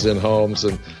animals in homes.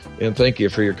 And thank you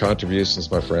for your contributions,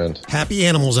 my friend. Happy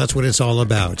animals, that's what it's all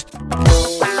about.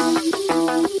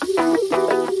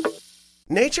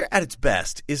 Nature at its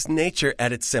best is nature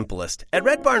at its simplest. At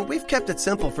Red Barn, we've kept it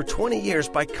simple for 20 years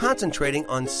by concentrating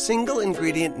on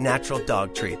single-ingredient natural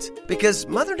dog treats. Because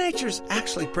Mother Nature's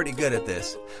actually pretty good at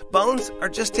this. Bones are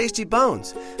just tasty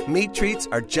bones. Meat treats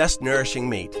are just nourishing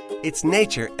meat. It's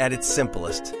nature at its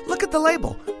simplest. Look at the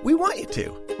label. We want you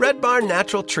to. Red Barn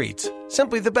Natural Treats.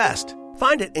 Simply the best.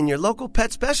 Find it in your local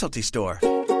pet specialty store.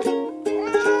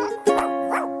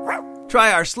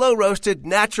 Try our slow-roasted,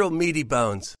 natural meaty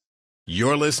bones.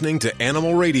 You're listening to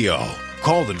Animal Radio.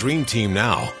 Call the Dream Team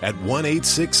now at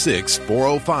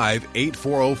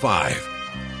 1-866-405-8405.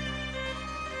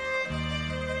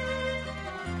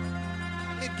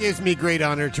 It gives me great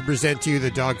honor to present to you the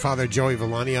dog father, Joey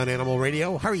Villani, on Animal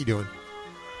Radio. How are you doing?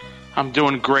 I'm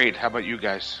doing great. How about you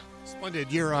guys?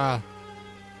 Splendid. You're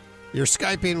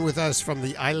Skyping with us from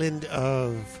the island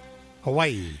of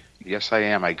Hawaii. Yes, I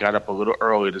am. I got up a little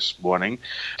early this morning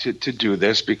to do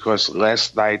this because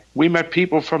last night we met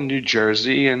people from New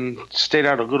Jersey and stayed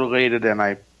out a little later than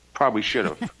I probably should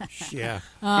have. Yeah.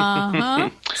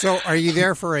 Uh-huh. So are you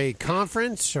there for a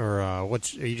conference or are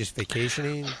you just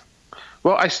vacationing?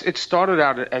 Well, it started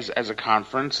out as a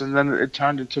conference and then it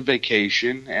turned into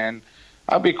vacation. And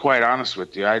I'll be quite honest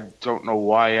with you. I don't know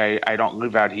why I don't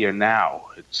live out here now.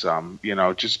 It's,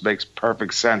 it just makes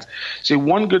perfect sense. See,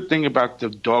 one good thing about the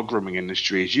dog grooming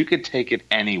industry is you could take it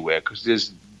anywhere because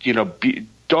there's,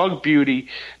 dog beauty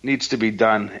needs to be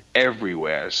done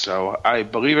everywhere. So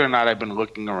believe it or not, I've been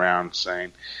looking around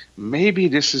saying, maybe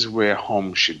this is where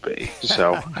home should be.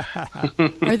 So,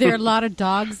 Are there a lot of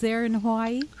dogs there in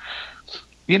Hawaii?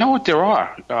 You know what? There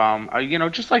are.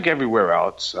 Just like everywhere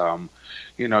else.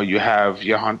 You have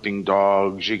your hunting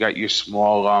dogs, you got your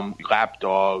small lap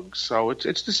dogs. So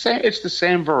it's the same. It's the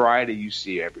same variety you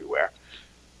see everywhere.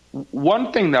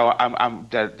 One thing though,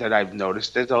 that I've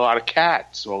noticed, there's a lot of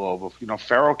cats all over.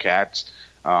 Feral cats,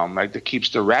 that keeps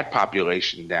the rat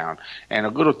population down. And a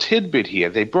little tidbit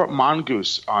here: they brought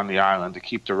mongoose on the island to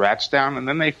keep the rats down, and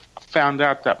then they found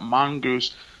out that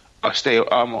mongoose stay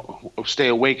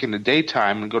awake in the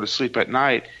daytime and go to sleep at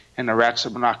night. And the rats are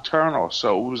nocturnal,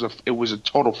 so it was a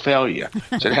total failure.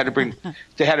 So they had to bring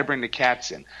the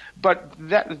cats in. But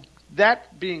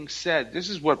that being said, this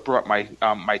is what brought my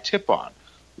tip on.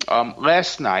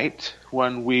 Last night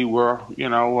when we were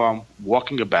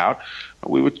walking about,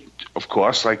 we would, of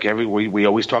course, like we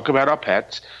always talk about our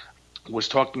pets, was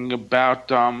talking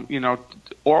about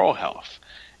oral health.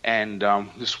 And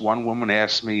this one woman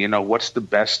asked me, what's the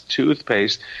best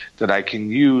toothpaste that I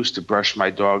can use to brush my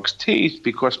dog's teeth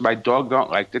because my dog don't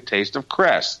like the taste of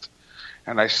Crest.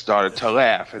 And I started to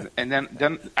laugh. And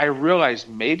then I realized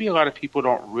maybe a lot of people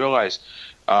don't realize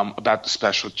about the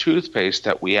special toothpaste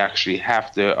that we actually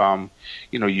have to,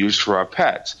 use for our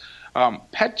pets.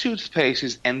 Pet toothpaste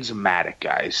is enzymatic,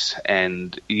 guys.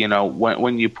 And,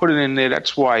 when you put it in there,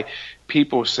 that's why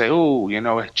people say,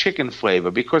 chicken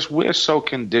flavor, because we're so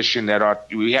conditioned that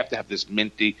we have to have this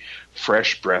minty,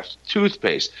 fresh breath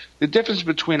toothpaste. The difference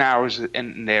between ours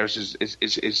and theirs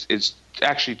is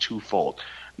actually twofold.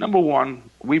 Number one,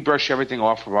 we brush everything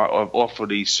off of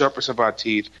the surface of our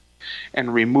teeth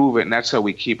and remove it, and that's how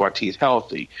we keep our teeth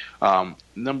healthy.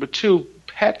 Number two,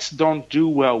 pets don't do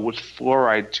well with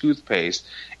fluoride toothpaste.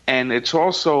 And it's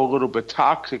also a little bit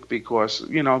toxic because,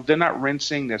 they're not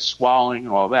rinsing, they're swallowing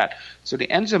and all that. So the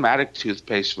enzymatic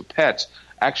toothpaste for pets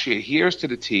actually adheres to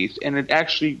the teeth, and it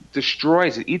actually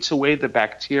destroys, it eats away the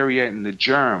bacteria and the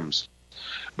germs.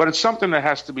 But it's something that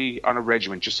has to be on a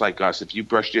regimen, just like us. If you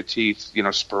brush your teeth,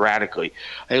 sporadically.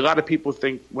 A lot of people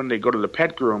think when they go to the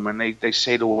pet groom and they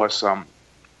say to us,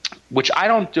 which I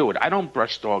don't do it. I don't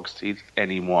brush dogs' teeth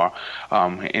anymore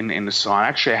in the salon.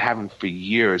 Actually, I haven't for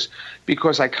years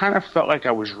because I kind of felt like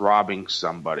I was robbing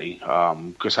somebody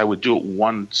because I would do it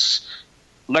once,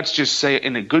 let's just say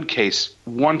in a good case,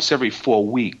 once every 4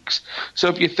 weeks. So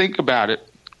if you think about it,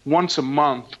 once a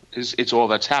month it's all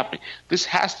that's happening. This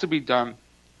has to be done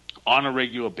on a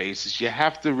regular basis. You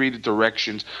have to read the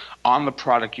directions on the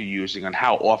product you're using and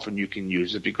how often you can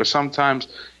use it, because sometimes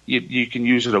you can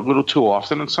use it a little too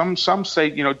often, and some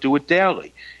say do it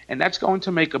daily, and that's going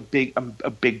to make a big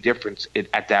difference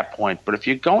at that point. But if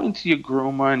you're going to your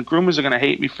groomer, and groomers are going to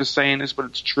hate me for saying this, but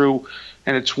it's true,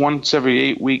 and it's once every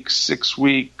 8 weeks, 6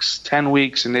 weeks, 10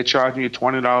 weeks, and they're charging you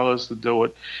 $20 to do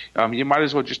it, you might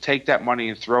as well just take that money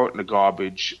and throw it in the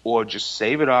garbage, or just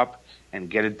save it up and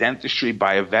get a dentistry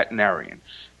by a veterinarian.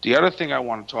 The other thing I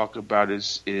want to talk about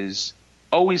is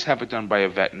always have it done by a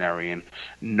veterinarian,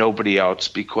 nobody else,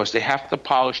 because they have to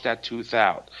polish that tooth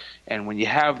out. And when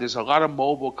there's a lot of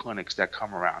mobile clinics that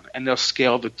come around, and they'll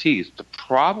scale the teeth. The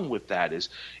problem with that is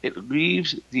it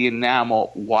leaves the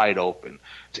enamel wide open.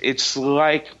 It's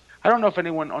like, I don't know if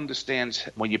anyone understands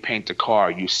when you paint a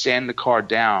car, you sand the car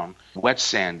down, wet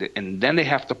sand it, and then they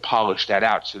have to polish that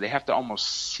out. So they have to almost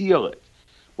seal it.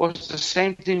 Well, it's the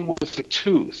same thing with the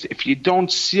tooth. If you don't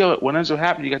seal it, what ends up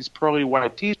happening, you got these pearly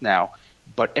white teeth now,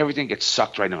 but everything gets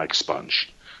sucked right in like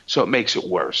sponge. So it makes it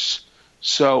worse.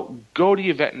 So go to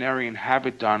your veterinarian, have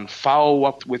it done, follow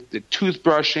up with the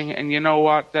toothbrushing, and you know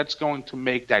what? That's going to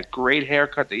make that great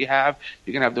haircut that you have.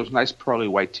 You're going to have those nice pearly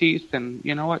white teeth, and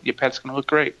you know what? Your pet's going to look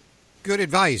great. Good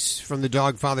advice from the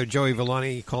dog father, Joey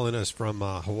Villani, calling us from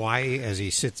Hawaii as he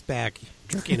sits back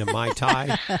drinking a Mai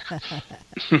Tai.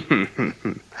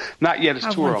 Not yet.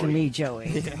 It's too early. For me,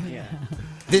 Joey. Yeah.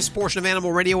 This portion of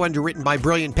Animal Radio underwritten by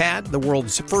Brilliant Pad, the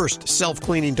world's first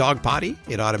self-cleaning dog potty.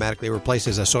 It automatically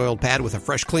replaces a soiled pad with a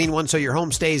fresh, clean one so your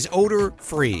home stays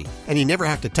odor-free. And you never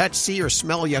have to touch, see, or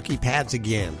smell yucky pads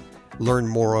again. Learn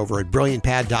more over at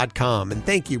BrilliantPad.com. And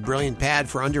thank you, Brilliant Pad,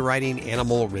 for underwriting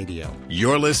Animal Radio.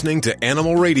 You're listening to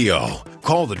Animal Radio.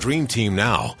 Call the Dream Team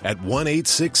now at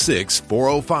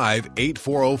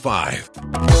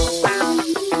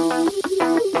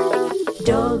 1-866-405-8405.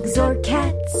 Dogs or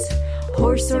cats,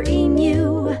 horse or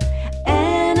emu,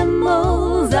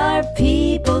 animals are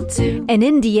people too. An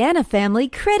Indiana family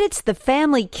credits the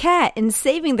family cat in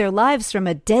saving their lives from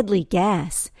a deadly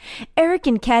gas. Eric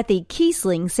and Kathy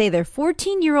Kiesling say their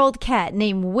 14-year-old cat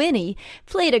named Winnie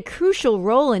played a crucial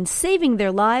role in saving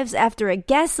their lives after a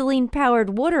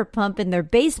gasoline-powered water pump in their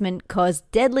basement caused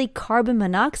deadly carbon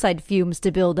monoxide fumes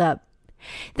to build up.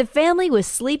 The family was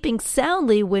sleeping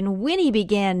soundly when Winnie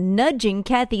began nudging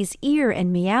Kathy's ear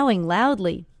and meowing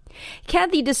loudly.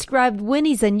 Kathy described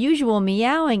Winnie's unusual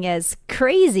meowing as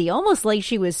crazy, almost like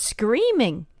she was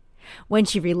screaming. When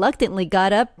she reluctantly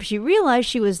got up, she realized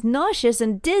she was nauseous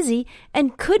and dizzy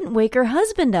and couldn't wake her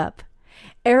husband up.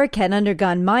 Eric had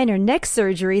undergone minor neck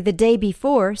surgery the day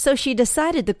before, so she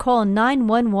decided to call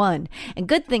 911. And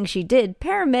good thing she did,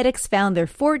 paramedics found their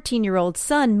 14-year-old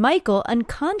son, Michael,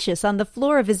 unconscious on the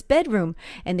floor of his bedroom,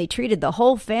 and they treated the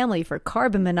whole family for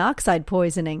carbon monoxide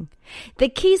poisoning. The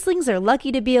Kieslings are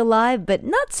lucky to be alive, but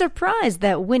not surprised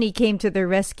that Winnie came to their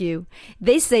rescue.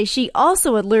 They say she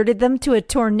also alerted them to a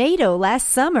tornado last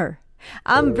summer.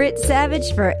 I'm Britt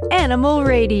Savage for Animal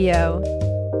Radio.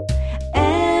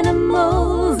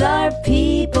 Animals are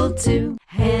people too.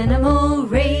 Animal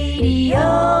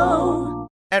Radio.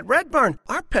 At Red Barn,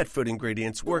 our pet food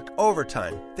ingredients work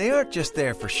overtime. They aren't just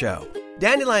there for show.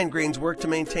 Dandelion greens work to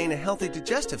maintain a healthy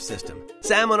digestive system.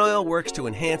 Salmon oil works to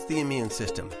enhance the immune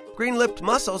system. Green-lipped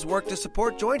mussels work to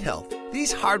support joint health.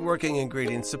 These hard-working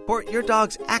ingredients support your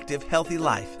dog's active, healthy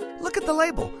life. Look at the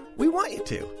label. We want you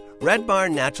to. Red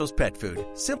Barn Naturals Pet Food.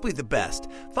 Simply the best.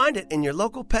 Find it in your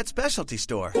local pet specialty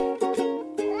store.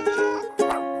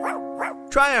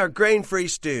 Try our grain-free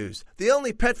stews, the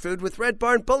only pet food with Red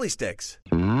Barn bully sticks.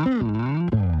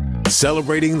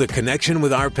 Celebrating the connection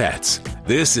with our pets.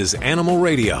 This is Animal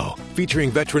Radio,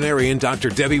 featuring veterinarian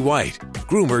Dr. Debbie White,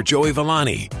 groomer Joey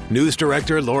Villani, news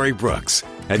director Lori Brooks.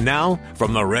 And now,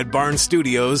 from the Red Barn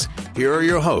Studios, here are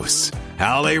your hosts,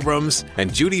 Hal Abrams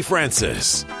and Judy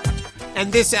Francis.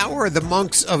 And this hour, the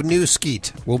monks of New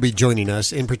Skete will be joining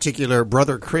us, in particular,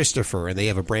 Brother Christopher, and they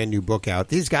have a brand new book out.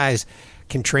 These guys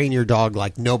can train your dog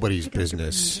like nobody's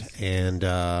business, and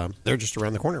they're just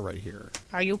around the corner right here.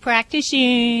 Are you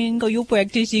practicing? Are you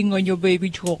practicing on your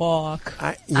baby talk?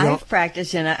 I've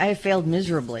practiced, and I failed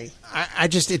miserably. It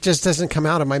just doesn't come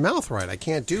out of my mouth right. I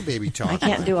can't do baby talk. I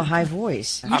can't do a high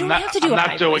voice. You don't have to do a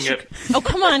high voice. Oh,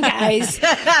 come on, guys.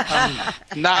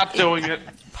 Not doing it.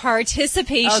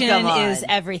 Participation is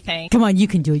everything. Come on, you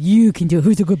can do it. You can do it.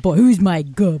 Who's a good boy? Who's my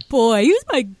good boy? Who's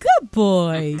my good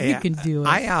boy? You can do it.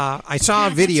 I saw a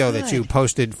video that you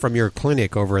posted from your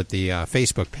clinic over at the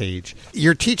Facebook page.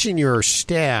 You're teaching your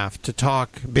staff to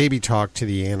talk baby talk to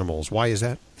the animals. Why is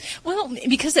that? Well,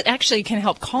 because it actually can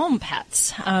help calm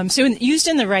pets. So used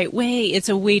in the right way, it's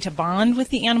a way to bond with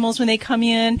the animals when they come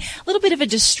in, a little bit of a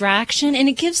distraction, and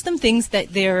it gives them things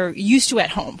that they're used to at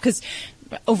home. Because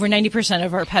over 90%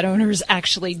 of our pet owners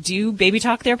actually do baby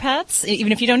talk their pets,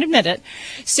 even if you don't admit it.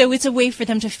 So it's a way for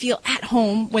them to feel at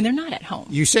home when they're not at home.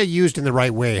 You say used in the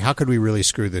right way. How could we really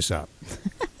screw this up?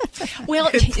 Well,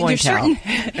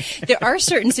 there are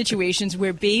certain situations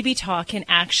where baby talk can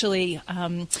actually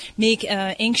make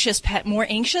an anxious pet more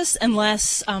anxious and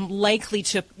less likely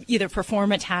to either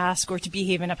perform a task or to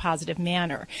behave in a positive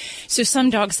manner. So some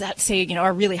dogs that say,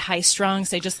 are really high strung,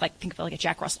 say just think of like a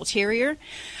Jack Russell Terrier.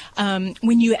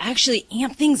 When you actually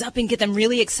amp things up and get them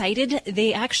really excited,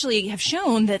 they actually have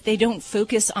shown that they don't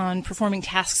focus on performing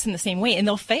tasks in the same way, and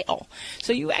they'll fail.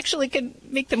 So you actually can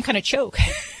make them kind of choke.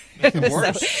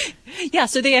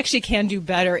 So they actually can do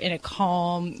better in a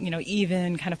calm,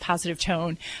 even kind of positive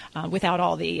tone without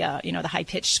all the, the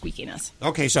high-pitched squeakiness.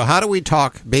 Okay, so how do we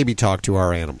talk baby talk to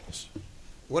our animals?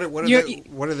 What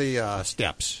are the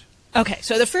steps? Okay,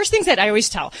 so the first things that I always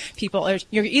tell people are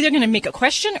you're either going to make a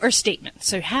question or a statement.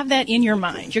 So have that in your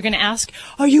mind. You're going to ask,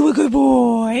 "Are you a good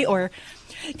boy?" or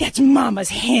 "That's Mama's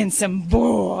handsome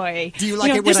boy." Do you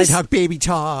like it when I talk baby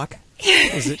talk?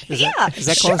 Is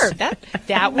that close? Sure.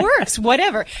 That works.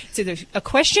 Whatever. So there's a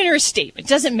question or a statement.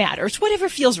 Doesn't matter. It's whatever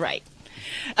feels right.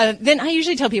 Then I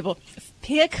usually tell people,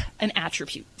 pick an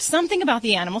attribute, something about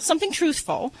the animal, something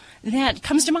truthful that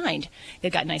comes to mind.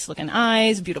 They've got nice looking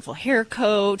eyes, beautiful hair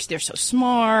coat, they're so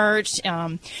smart,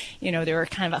 they're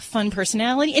kind of a fun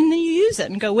personality, and then you use it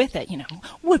and go with it.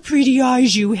 What pretty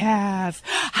eyes you have.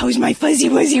 How's my fuzzy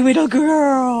wuzzy little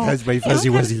girl? How's my fuzzy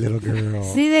wuzzy little girl?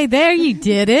 See, there you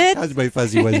did it. How's my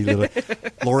fuzzy wuzzy little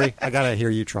Lori, I got to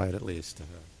hear you try it at least.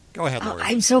 Go ahead, Lori.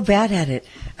 I'm so bad at it.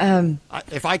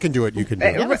 If I can do it, you can do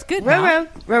it. That was good.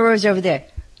 Roro's over there.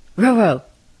 Roro,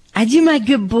 are you my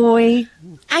good boy?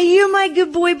 Are you my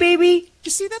good boy, baby? You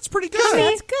see, that's pretty good.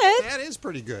 That's good. That is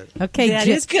pretty good. Okay, that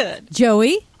is good.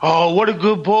 Joey? Oh, what a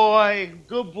good boy.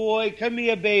 Good boy. Come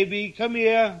here, baby. Come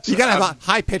here. You got to have a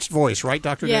high-pitched voice, right,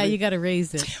 Dr. Yeah, Debbie? you got to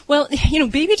raise it. Well,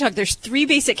 baby talk, there's 3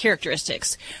 basic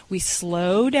characteristics. We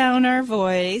slow down our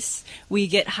voice, we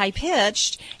get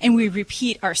high-pitched, and we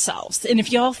repeat ourselves. And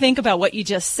if y'all think about what you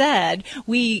just said,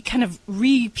 we kind of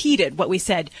repeated what we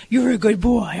said. You're a good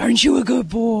boy. Aren't you a good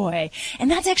boy?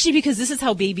 And that's actually because this is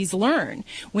how babies learn.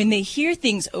 When they hear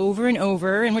things over and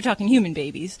over, and we're talking human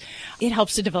babies, it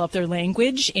helps to develop their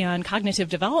language and cognitive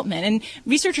development. And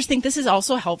researchers think this is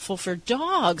also helpful for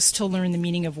dogs to learn the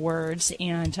meaning of words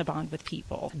and to bond with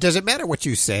people. Does it matter what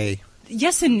you say?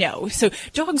 Yes and no. So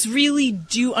dogs really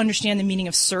do understand the meaning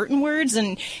of certain words.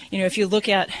 And, if you look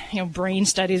at, brain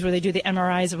studies where they do the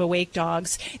MRIs of awake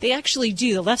dogs, they actually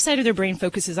do. The left side of their brain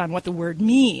focuses on what the word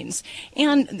means.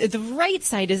 And the right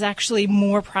side is actually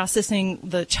more processing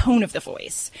the tone of the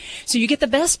voice. So you get the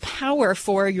best power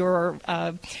for your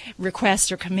requests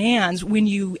or commands when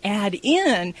you add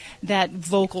in that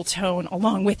vocal tone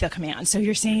along with the command. So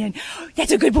you're saying,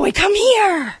 "That's a good boy, come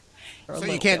here." So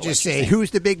you can't just say,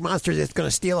 "Who's the big monster that's going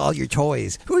to steal all your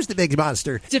toys? Who's the big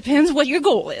monster?" Depends what your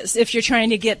goal is. If you're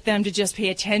trying to get them to just pay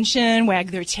attention,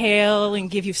 wag their tail,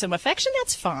 and give you some affection,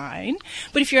 that's fine.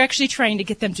 But if you're actually trying to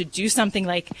get them to do something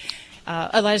like,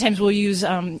 a lot of times we'll use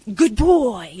 "good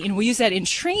boy," and we use that in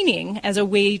training as a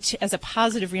way as a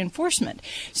positive reinforcement.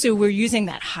 So we're using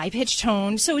that high-pitched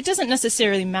tone. So it doesn't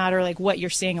necessarily matter what you're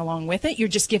saying along with it. You're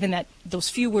just given those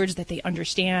few words that they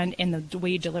understand, and the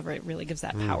way you deliver it really gives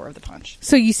that power of the punch.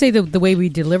 So you say the way we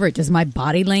deliver it. Does my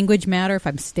body language matter if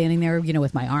I'm standing there,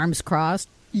 with my arms crossed?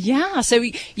 Yeah, so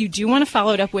you do want to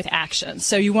follow it up with action.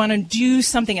 So you want to do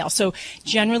something else. So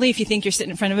generally, if you think you're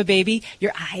sitting in front of a baby,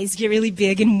 your eyes get really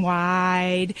big and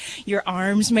wide. Your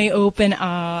arms may open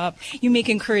up. You make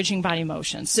encouraging body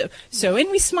motions. And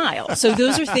we smile. So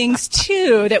those are things,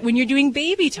 too, that when you're doing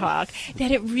baby talk,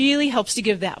 that it really helps to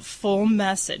give that full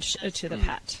message to the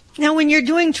pet. Now, when you're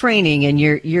doing training and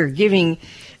you're giving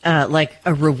like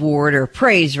a reward or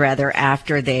praise rather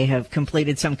after they have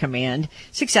completed some command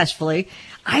successfully.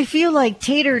 I feel like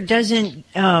Tater doesn't,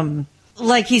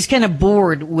 like he's kind of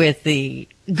bored with the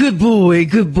good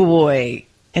boy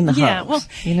in the Yeah, hugs, well,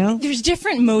 you know? there's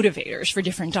different motivators for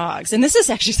different dogs. And this is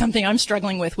actually something I'm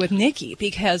struggling with Nikki,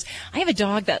 because I have a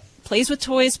dog that plays with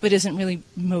toys but isn't really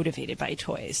motivated by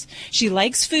toys. She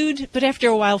likes food, but after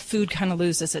a while food kind of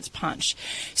loses its punch.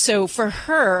 So for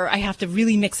her, I have to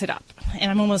really mix it up. And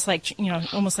I'm almost like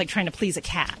trying to please a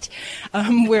cat,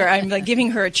 where I'm like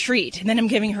giving her a treat, and then I'm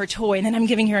giving her a toy, and then I'm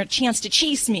giving her a chance to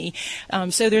chase me.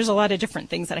 So there's a lot of different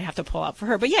things that I have to pull out for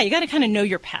her. But yeah, you got to kind of know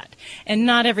your pet, and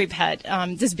not every pet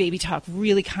does baby talk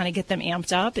really kind of get them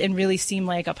amped up and really seem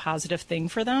like a positive thing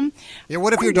for them. Yeah.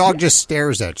 What if your dog just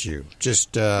stares at you?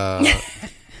 Just like,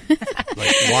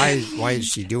 why is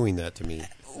she doing that to me?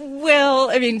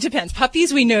 Well, I mean, it depends.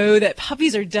 Puppies, we know that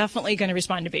puppies are definitely going to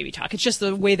respond to baby talk. It's just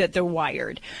the way that they're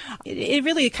wired. It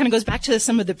really kind of goes back to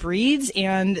some of the breeds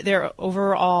and their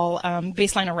overall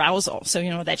baseline arousal.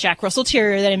 So, that Jack Russell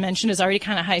Terrier that I mentioned is already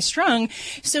kind of high strung.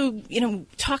 So,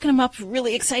 talking them up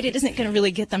really excited isn't going to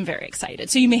really get them very excited.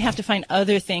 So you may have to find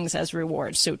other things as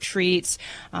rewards. So treats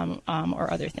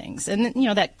or other things. And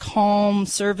then, that calm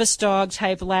service dog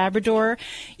type Labrador,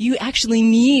 you actually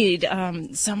need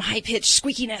some high-pitched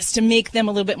squeakiness to make them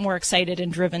a little bit more excited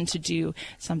and driven to do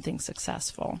something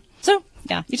successful. So,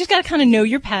 yeah, you just got to kind of know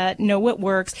your pet, know what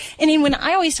works. And then when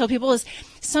I always tell people is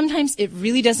sometimes it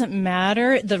really doesn't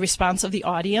matter the response of the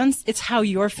audience. It's how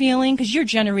you're feeling, because you're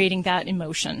generating that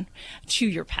emotion to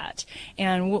your pet.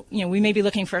 And, we may be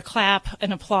looking for a clap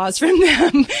and applause from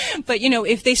them. But,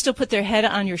 if they still put their head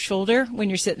on your shoulder when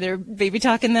you're sitting there baby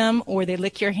talking them, or they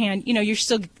lick your hand, you're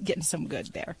still getting some good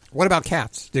there. What about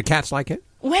cats? Do cats like it?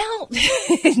 Well,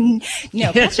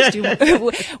 no, cats just do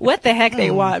what the heck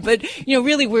they want. But,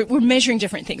 really, we're measuring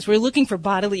different things. We're looking for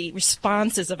bodily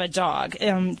responses of a dog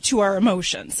to our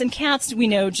emotions. And cats, we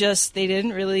know they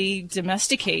didn't really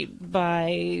domesticate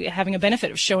by having a benefit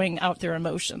of showing out their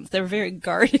emotions. They're very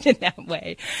guarded in that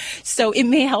way. So it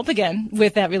may help, again,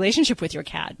 with that relationship with your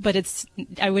cat. But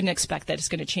I wouldn't expect that it's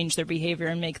going to change their behavior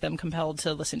and make them compelled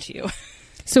to listen to you.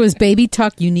 So is baby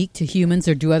talk unique to humans,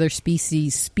 or do other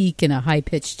species speak in a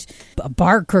high-pitched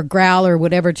bark or growl or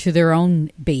whatever to their own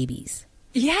babies?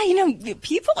 Yeah,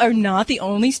 people are not the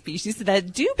only species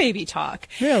that do baby talk.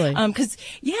 Really?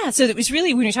 So it was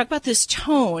really, when you talk about this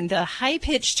tone, the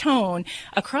high-pitched tone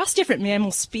across different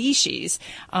mammal species,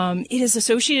 it is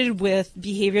associated with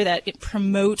behavior that it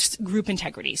promotes group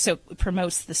integrity. So it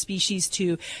promotes the species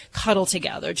to cuddle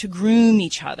together, to groom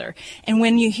each other. And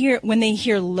when they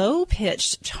hear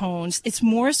low-pitched tones, it's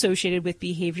more associated with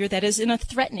behavior that is in a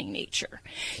threatening nature.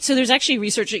 So there's actually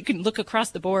research, you can look across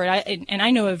the board, and I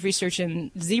know of research in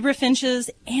zebra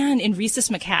finches and in rhesus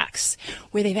macaques,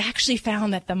 where they've actually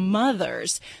found that the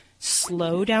mothers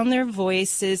slow down their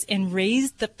voices and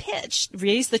raise the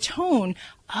tone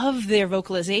of their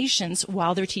vocalizations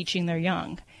while they're teaching their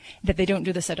young, that they don't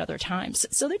do this at other times.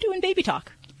 So they're doing baby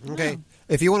talk. Okay.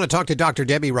 If you want to talk to Dr.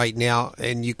 Debbie right now,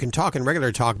 and you can talk in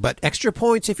regular talk, but extra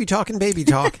points if you talk in baby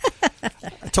talk.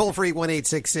 Toll free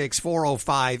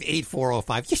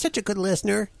 1-866-405-8405. You're such a good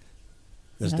listener.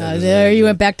 There you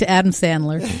went back to Adam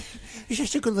Sandler. You're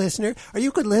such a good listener. Are you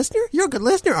a good listener? You're a good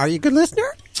listener. Are you a good listener?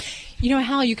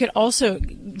 Hal, you could also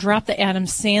drop the Adam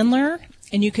Sandler,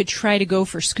 and you could try to go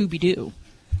for Scooby-Doo.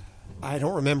 I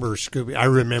don't remember Scooby. I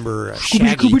remember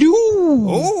Shaggy. Scooby-Doo.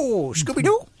 Oh,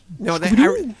 Scooby-Doo. No,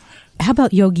 Scooby-Doo. How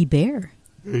about Yogi Bear?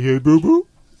 Hey, boo-boo.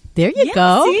 There you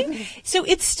go. See? So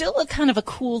it's still a kind of a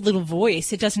cool little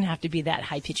voice. It doesn't have to be that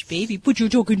high-pitched baby, but you're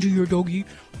talking to your doggy.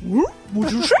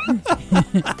 What you say?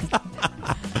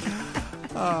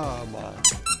 Oh, my.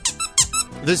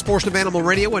 This portion of Animal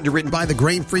Radio, underwritten by the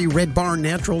grain-free Red Barn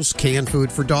Naturals, canned food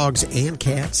for dogs and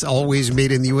cats, always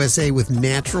made in the USA with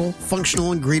natural,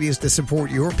 functional ingredients to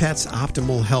support your pet's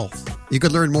optimal health. You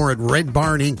can learn more at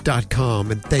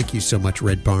redbarninc.com, and thank you so much,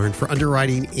 Red Barn, for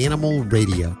underwriting Animal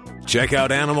Radio. Check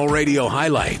out Animal Radio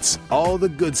highlights, all the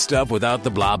good stuff without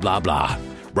the blah, blah, blah.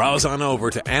 Browse on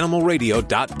over to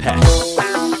animalradio.pet.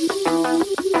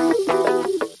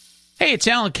 Hey, it's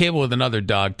Alan Cable with another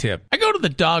dog tip. I go to the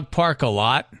dog park a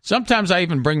lot. Sometimes I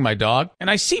even bring my dog, and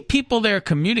I see people there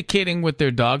communicating with their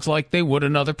dogs like they would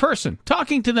another person,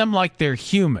 talking to them like they're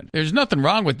human. There's nothing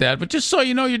wrong with that, but just so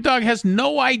you know, your dog has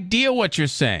no idea what you're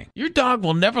saying. Your dog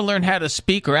will never learn how to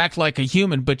speak or act like a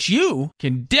human, but you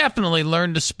can definitely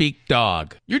learn to speak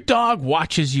dog. Your dog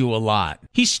watches you a lot.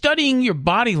 He's studying your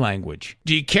body language.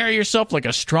 Do you carry yourself like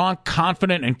a strong,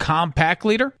 confident, and calm pack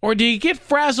leader? Or do you get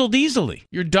frazzled easily?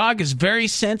 Your dog is very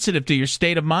sensitive to your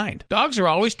state of mind. Dogs Dogs are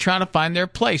always trying to find their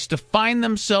place, to find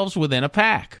themselves within a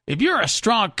pack. If you're a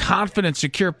strong, confident,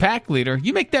 secure pack leader,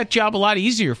 you make that job a lot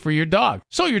easier for your dog.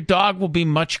 So your dog will be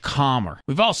much calmer.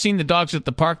 We've all seen the dogs at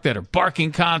the park that are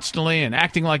barking constantly and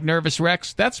acting like nervous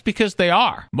wrecks. That's because they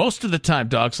are. Most of the time,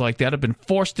 dogs like that have been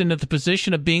forced into the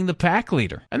position of being the pack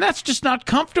leader. And that's just not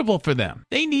comfortable for them.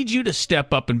 They need you to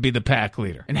step up and be the pack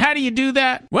leader. And how do you do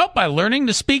that? Well, by learning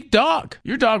to speak dog.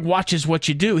 Your dog watches what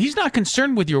you do. He's not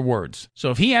concerned with your words.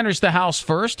 So if he enters the house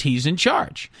first, he's in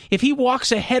charge. If he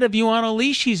walks ahead of you on a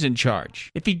leash, he's in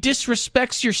charge. If he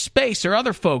disrespects your space or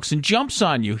other folks and jumps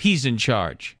on you, he's in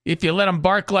charge. If you let him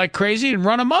bark like crazy and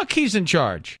run amok, he's in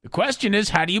charge. The question is,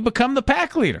 how do you become the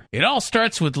pack leader? It all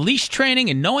starts with leash training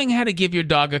and knowing how to give your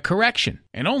dog a correction,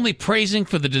 and only praising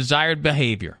for the desired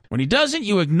behavior. When he doesn't,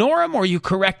 you ignore him or you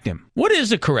correct him. What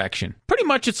is a correction? Pretty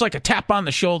much it's like a tap on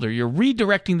the shoulder. You're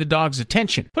redirecting the dog's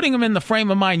attention, putting him in the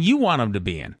frame of mind you want him to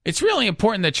be in. It's really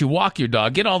important that you walk your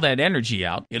dog, get all that energy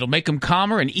out. It'll make him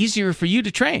calmer and easier for you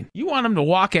to train. You want him to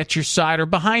walk at your side or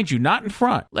behind you, not in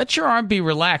front. Let your arm be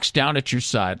relaxed down at your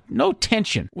side. No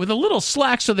tension. With a little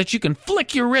slack so that you can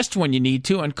flick your wrist when you need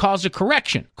to and cause a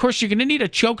correction. Of course, you're going to need a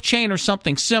choke chain or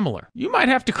something similar. You might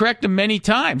have to correct him many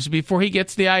times before he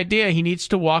gets the idea he needs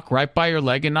to walk right by your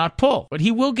leg and not pull. But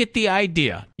he will get the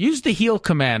idea. Use the heel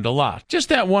command a lot. Just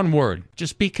that one word.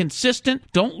 Just be consistent.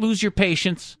 Don't lose your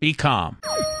patience. Be calm.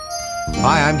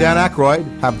 Hi, I'm Dan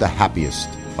Aykroyd. Have the happiest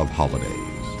of holidays.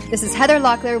 This is Heather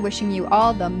Locklear wishing you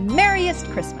all the merriest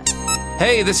Christmas.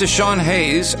 Hey, this is Sean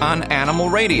Hayes on Animal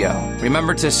Radio.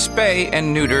 Remember to spay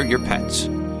and neuter your pets.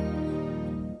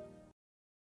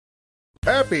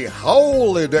 Happy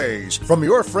holidays from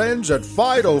your friends at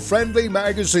Fido Friendly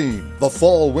Magazine. The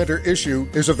fall-winter issue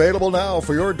is available now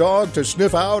for your dog to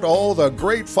sniff out all the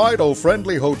great Fido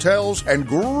Friendly hotels and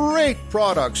great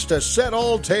products to set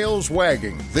all tails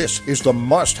wagging. This is the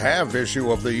must-have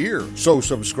issue of the year. So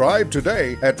subscribe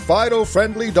today at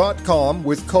FidoFriendly.com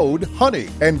with code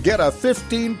HONEY and get a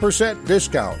 15%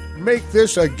 discount. Make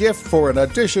this a gift for an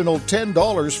additional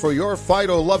 $10 for your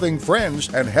Fido-loving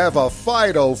friends and have a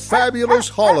Fido fabulous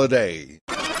holiday.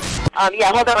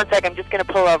 Yeah, hold on one sec. I'm just going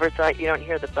to pull over so you don't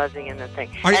hear the buzzing in the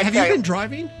thing. Have you been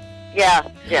driving? Yeah.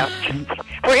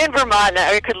 We're in Vermont.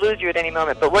 I could lose you at any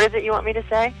moment. But what is it you want me to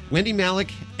say? Wendy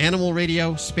Malick, Animal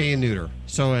Radio, spay and neuter.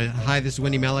 So, hi, this is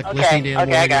Wendy Malick. Okay, Listening to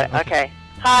Animal I Radio. got it. Okay.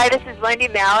 Hi, this is Wendy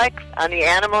Malick on the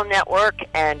Animal Network,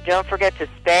 and don't forget to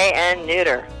spay and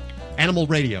neuter. Animal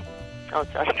Radio. Oh,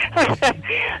 sorry.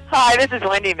 Hi, this is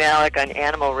Wendy Malick on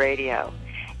Animal Radio.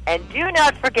 And do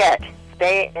not forget,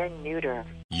 spay and neuter.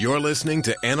 You're listening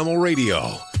to Animal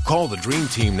Radio. Call the Dream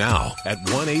Team now at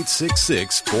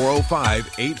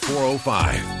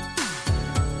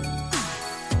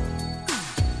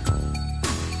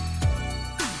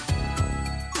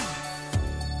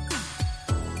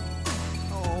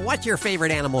What's your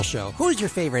favorite animal show? Who's your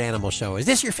favorite animal show? Is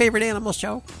this your favorite animal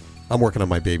show? I'm working on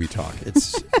my baby talk.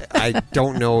 I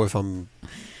don't know if I'm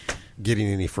getting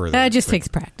any further. It just takes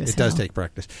practice. It does take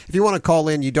practice. If you want to call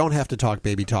in, you don't have to talk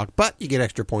baby talk, but you get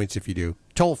extra points if you do.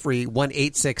 Toll free,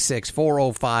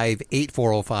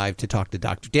 1-866-405-8405 to talk to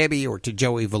Dr. Debbie or to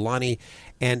Joey Villani.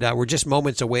 And we're just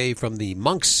moments away from the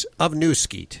Monks of New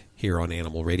Skete here on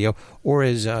Animal Radio, or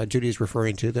as Judy's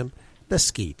referring to them, the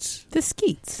Sketes. The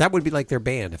Sketes. That would be like their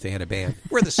band if they had a band.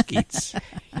 We're the Sketes.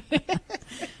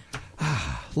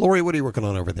 Lori, what are you working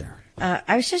on over there?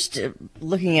 I was just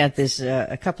looking at this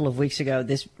a couple of weeks ago,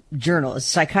 this journal,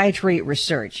 Psychiatry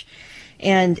Research.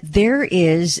 And there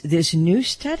is this new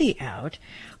study out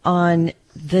on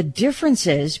the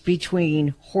differences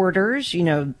between hoarders,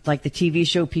 like the TV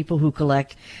show people who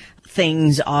collect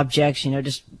things, objects,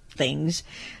 just things,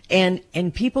 and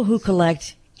people who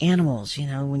collect animals.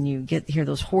 When you hear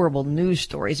those horrible news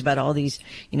stories about all these,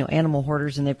 animal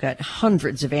hoarders, and they've got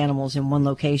hundreds of animals in one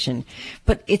location.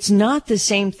 But it's not the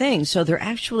same thing. So they're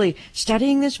actually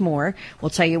studying this more. We'll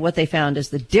tell you what they found is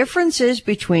the differences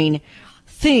between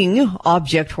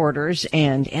object hoarders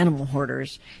and animal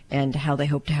hoarders and how they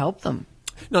hope to help them.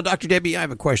 Now, Dr. Debbie, I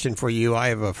have a question for you. I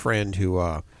have a friend who...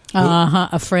 a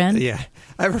friend? Yeah.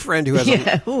 I have a friend who has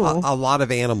a lot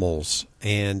of animals,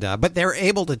 and but they're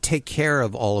able to take care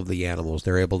of all of the animals.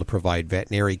 They're able to provide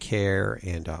veterinary care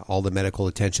and all the medical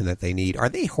attention that they need. Are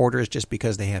they hoarders just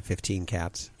because they have 15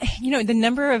 cats? The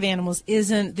number of animals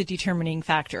isn't the determining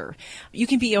factor. You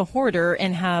can be a hoarder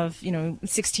and have,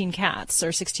 16 cats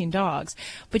or 16 dogs,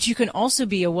 but you can also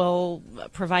be a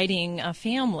providing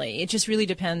family. It just really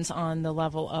depends on the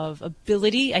level of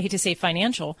ability. I hate to say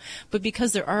financial, but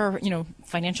because there are are,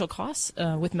 financial costs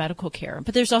with medical care,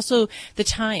 but there's also the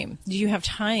time. Do you have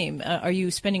time? Are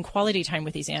you spending quality time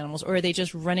with these animals, or are they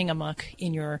just running amok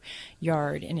in your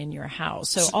yard and in your house?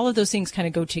 So all of those things kind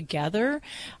of go together,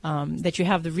 that you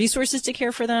have the resources to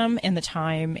care for them and the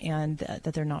time, and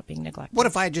that they're not being neglected. What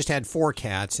if I just had 4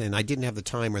 cats and I didn't have the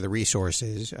time or the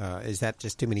resources? Is that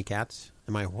just too many cats?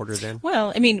 Am I a hoarder then?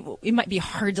 Well, it might be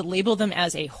hard to label them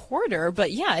as a hoarder,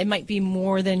 but yeah, it might be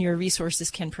more than your resources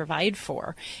can provide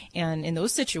for. And in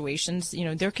those situations,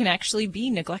 there can actually be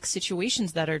neglect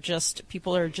situations that are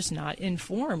people are just not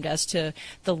informed as to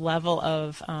the level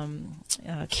of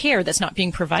care that's not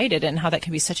being provided and how that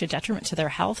can be such a detriment to their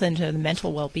health and to the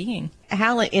mental well-being.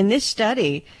 Hal, in this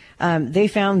study, they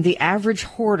found the average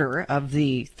hoarder of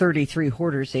the 33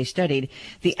 hoarders they studied,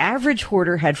 the average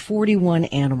hoarder had 41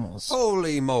 animals.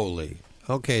 Holy moly.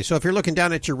 Okay, so if you're looking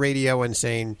down at your radio and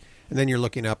then you're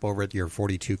looking up over at your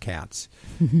 42 cats,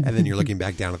 and then you're looking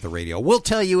back down at the radio. We'll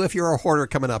tell you if you're a hoarder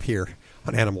coming up here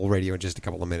on Animal Radio in just a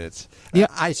couple of minutes. Yeah.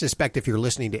 I suspect if you're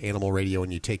listening to Animal Radio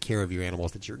and you take care of your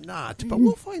animals that you're not, but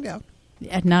we'll find out.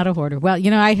 Not a hoarder. Well,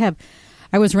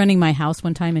 I was renting my house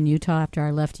one time in Utah after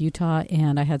I left Utah,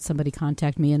 and I had somebody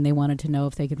contact me, and they wanted to know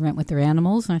if they could rent with their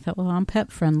animals. And I thought, well, I'm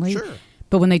pet friendly. Sure.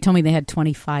 But when they told me they had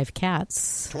 25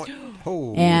 cats,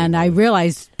 and I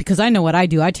realized, because I know what I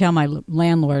do, I tell my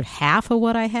landlord half of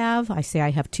what I have. I say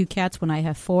I have 2 cats when I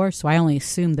have 4, so I only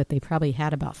assumed that they probably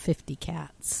had about 50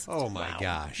 cats. Oh, my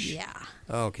gosh. Yeah.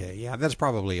 Okay, yeah, that's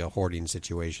probably a hoarding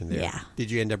situation there. Yeah. Did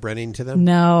you end up renting to them?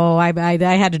 No, I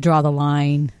had to draw the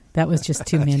line. That was just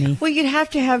too many. Well, you'd have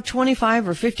to have 25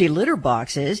 or 50 litter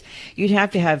boxes. You'd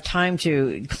have to have time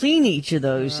to clean each of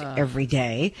those every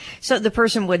day. So the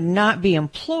person would not be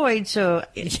employed. So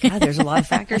there's a lot of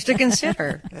factors to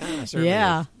consider.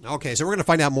 Yeah. Okay, so we're going to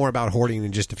find out more about hoarding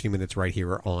in just a few minutes right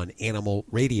here on Animal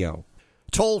Radio.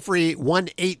 Toll free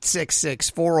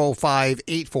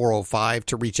 1-866-405-8405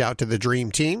 to reach out to the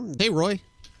Dream Team. Hey, Roy.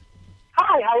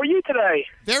 Hi, how are you today?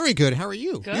 Very good. How are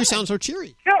you? Good. You sound so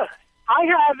cheery. Good. I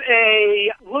have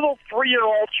a little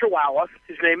 3-year-old Chihuahua.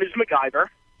 His name is MacGyver.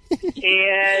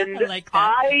 And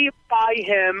I buy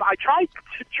him. I try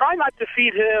not to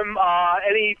feed him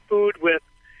any food with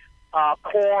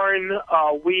corn,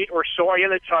 wheat, or soy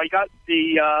in it. So I got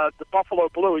the Buffalo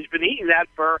Blue. He's been eating that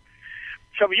for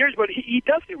several years, but he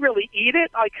doesn't really eat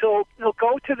it. Like he'll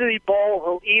go to the bowl,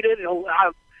 he'll eat it, he'll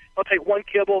take one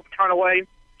kibble, turn away,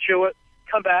 chew it,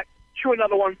 come back, chew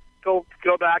another one, go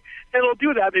back, and he'll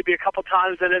do that maybe a couple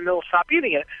times, and then he'll stop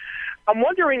eating it. I'm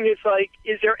wondering, is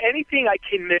there anything I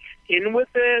can mix in with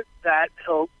it that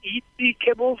he'll eat the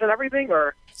kibbles and everything,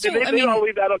 or maybe I'll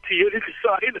leave that up to you to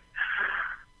decide.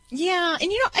 Yeah,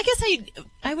 and I guess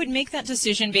I would make that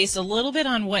decision based a little bit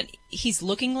on what he's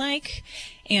looking like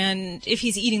and if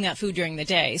he's eating that food during the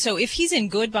day. So if he's in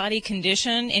good body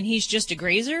condition and he's just a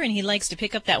grazer and he likes to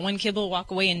pick up that one kibble,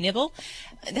 walk away and nibble,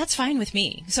 that's fine with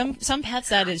me. Some pets,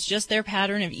 that is just their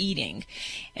pattern of eating.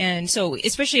 And so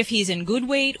especially if he's in good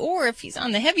weight or if he's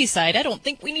on the heavy side, I don't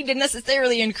think we need to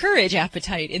necessarily encourage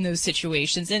appetite in those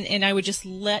situations. And I would just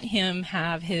let him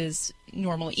have his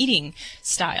normal eating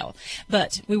style.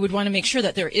 But we would want to make sure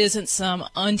that there isn't some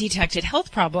undetected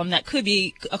health problem that could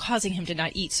be causing him to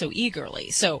not eat so eagerly.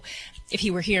 So if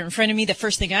he were here in front of me, the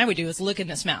first thing I would do is look in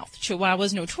his mouth.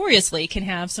 Chihuahuas notoriously can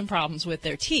have some problems with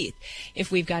their teeth.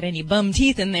 If we've got any bum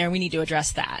teeth in there, we need to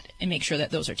address that and make sure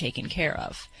that those are taken care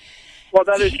of. Well,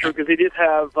 that is true, because he did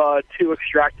have 2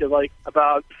 extracted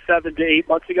about 7 to 8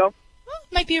 months ago.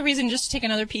 Might be a reason just to take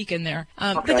another peek in there.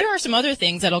 Okay. But there are some other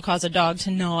things that'll cause a dog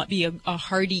to not be a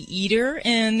hearty eater,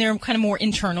 and they're kind of more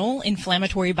internal,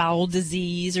 inflammatory bowel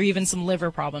disease, or even some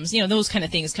liver problems. Those kind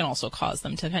of things can also cause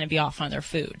them to kind of be off on their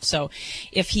food. So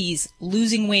if he's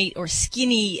losing weight or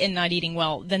skinny and not eating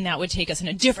well, then that would take us in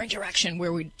a different direction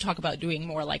where we talk about doing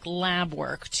more like lab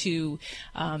work to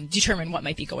determine what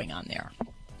might be going on there.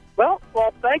 Well,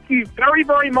 thank you very,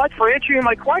 very much for answering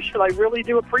my question. I really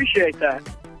do appreciate that.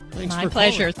 Thanks My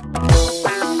pleasure.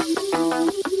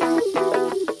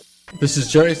 This is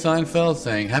Jerry Seinfeld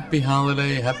saying Happy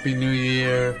Holiday, Happy New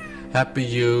Year, Happy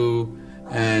You,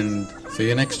 and see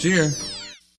you next year.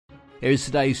 Here's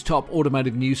today's top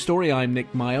automotive news story. I'm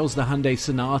Nick Miles. The Hyundai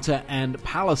Sonata and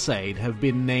Palisade have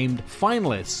been named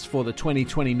finalists for the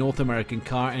 2020 North American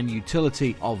Car and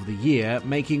Utility of the Year,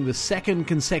 making the second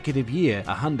consecutive year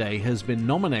a Hyundai has been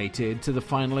nominated to the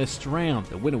finalists round.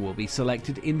 The winner will be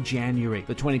selected in January.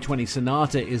 The 2020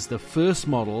 Sonata is the first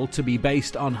model to be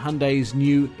based on Hyundai's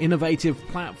new innovative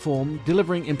platform,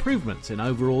 delivering improvements in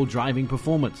overall driving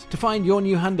performance. To find your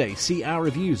new Hyundai, see our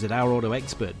reviews at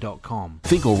ourautoexpert.com.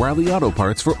 Think O'Reilly Auto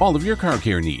Parts for all of your car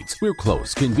care needs. We're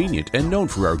close, convenient, and known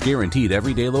for our guaranteed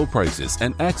everyday low prices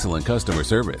and excellent customer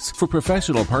service. For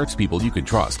professional parts people you can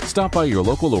trust, stop by your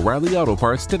local O'Reilly Auto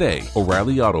Parts today.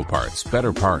 O'Reilly Auto Parts.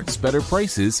 Better parts, better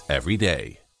prices every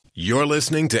day. You're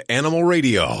listening to Animal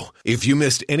Radio. If you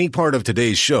missed any part of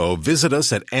today's show, visit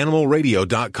us at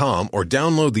animalradio.com or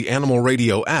download the Animal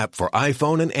Radio app for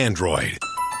iPhone and Android.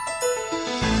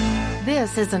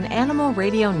 This is an Animal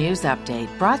Radio News Update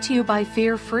brought to you by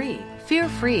Fear Free. Fear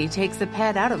Free takes the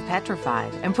pet out of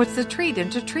petrified and puts the treat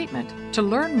into treatment. To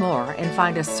learn more and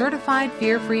find a certified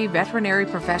Fear Free veterinary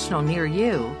professional near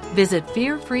you, visit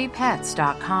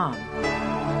fearfreepets.com.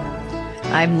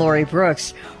 I'm Lori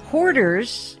Brooks.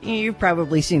 Hoarders, you've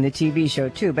probably seen the TV show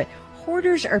too, but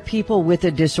hoarders are people with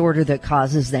a disorder that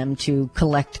causes them to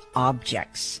collect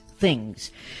objects,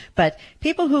 things. But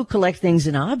people who collect things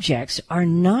and objects are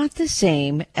not the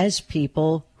same as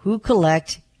people who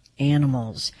collect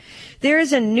animals. There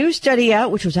is a new study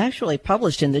out, which was actually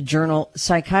published in the journal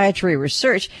Psychiatry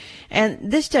Research,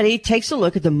 and this study takes a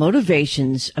look at the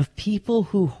motivations of people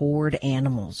who hoard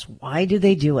animals. Why do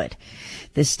they do it?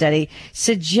 This study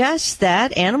suggests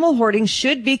that animal hoarding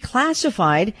should be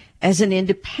classified as an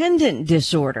independent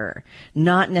disorder,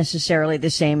 not necessarily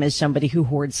the same as somebody who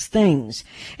hoards things.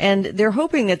 And they're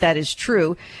hoping that that is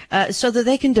true, so that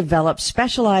they can develop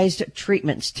specialized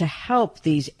treatments to help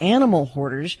these animal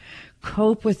hoarders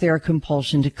cope with their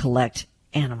compulsion to collect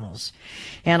animals.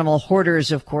 Animal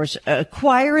hoarders, of course,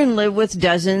 acquire and live with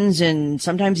dozens and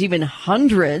sometimes even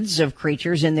hundreds of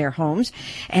creatures in their homes,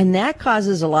 and that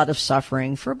causes a lot of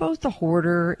suffering for both the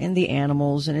hoarder and the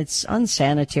animals, and it's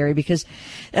unsanitary because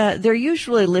they're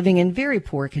usually living in very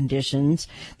poor conditions.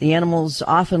 The animals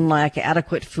often lack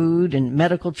adequate food and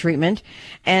medical treatment,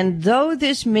 and though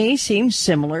this may seem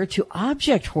similar to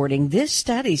object hoarding, this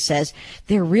study says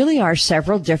there really are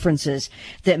several differences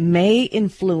that may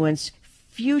influence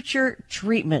future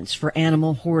treatments for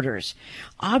animal hoarders.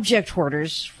 Object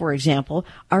hoarders, for example,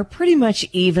 are pretty much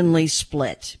evenly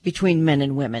split between men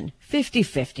and women,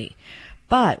 50-50.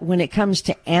 But when it comes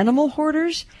to animal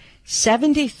hoarders,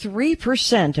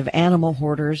 73% of animal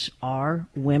hoarders are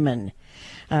women.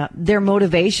 Their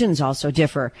motivations also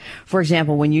differ. For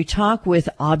example, when you talk with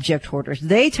object hoarders,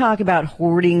 they talk about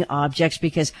hoarding objects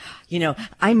because,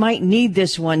 I might need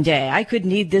this one day. I could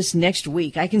need this next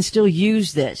week. I can still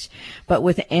use this. But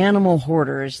with animal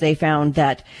hoarders, they found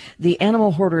that the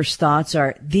animal hoarders' thoughts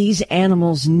are, these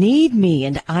animals need me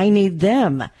and I need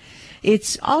them.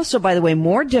 It's also, by the way,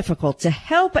 more difficult to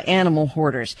help animal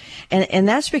hoarders. And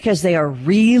that's because they are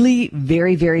really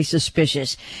very, very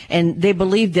suspicious. And they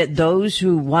believe that those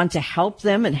who want to help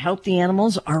them and help the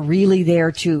animals are really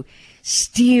there to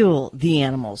steal the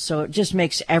animals. So it just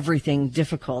makes everything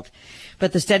difficult.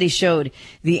 But the study showed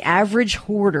the average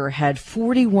hoarder had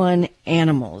 41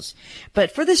 animals.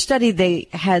 But for the study, they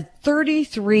had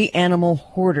 33 animal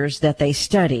hoarders that they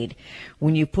studied.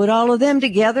 When you put all of them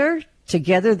together,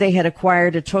 they had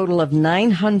acquired a total of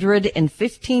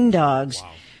 915 dogs,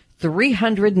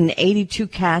 382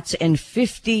 cats, and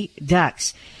 50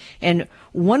 ducks. And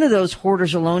one of those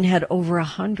hoarders alone had over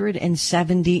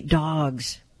 170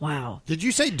 dogs. Wow. Did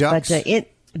you say ducks? But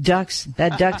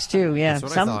ducks too, yeah.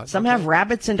 Some have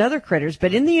rabbits and other critters,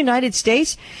 but in the United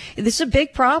States, this is a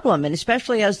big problem, and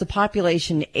especially as the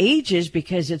population ages,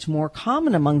 because it's more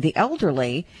common among the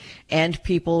elderly and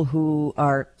people who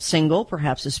are single,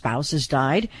 perhaps a spouse has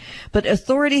died. But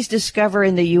authorities discover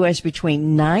in the U.S.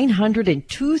 between 900 and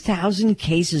 2,000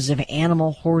 cases of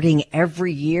animal hoarding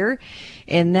every year,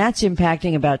 and that's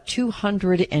impacting about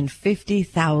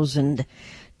 250,000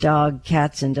 dog,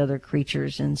 cats, and other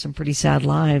creatures, and some pretty sad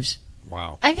lives.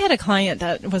 Wow. I've had a client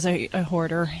that was a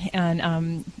hoarder,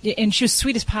 and she was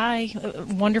sweet as pie,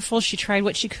 wonderful. She tried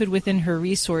what she could within her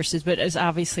resources, but is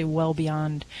obviously well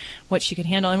beyond what she could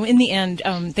handle. And in the end,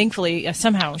 thankfully,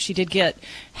 somehow she did get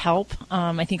help.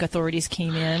 I think authorities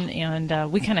came in, and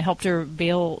we kind of helped her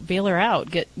bail her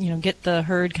out, get the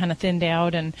herd kind of thinned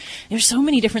out. And there's so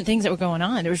many different things that were going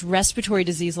on. There was respiratory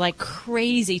disease like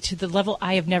crazy to the level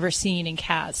I have never seen in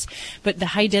cats. But the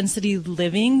high density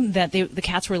living that the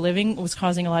cats were living was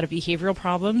causing a lot of behavioral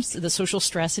problems, the social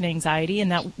stress and anxiety,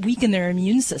 and that weakened their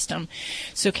immune system.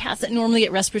 So cats that normally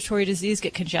get respiratory disease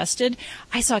get congested.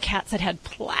 I saw cats that had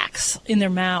plaques in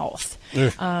their mouth.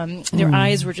 Their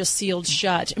eyes were just sealed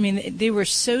shut. I mean, they were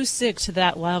so sick to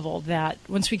that level that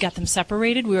once we got them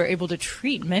separated, we were able to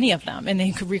treat many of them, and they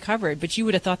could recover. But you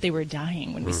would have thought they were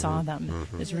dying when we saw them.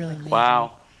 It was really amazing.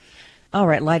 Wow. All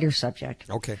right, lighter subject.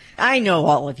 Okay. I know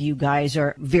all of you guys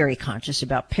are very conscious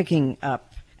about picking up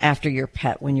after your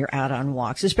pet when you're out on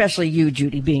walks, especially you,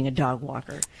 Judy, being a dog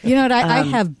walker. You know what? I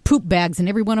have poop bags in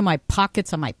every one of my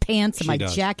pockets on my pants and my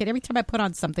does. jacket. Every time I put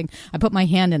on something, I put my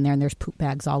hand in there, and there's poop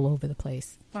bags all over the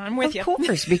place. I'm with you. Of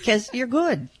course, because you're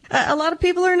good. A lot of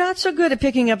people are not so good at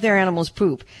picking up their animals'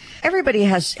 poop. Everybody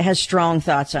has strong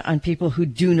thoughts on people who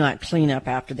do not clean up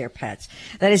after their pets.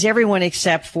 That is everyone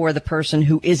except for the person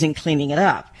who isn't cleaning it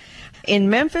up.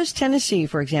 In Memphis, Tennessee,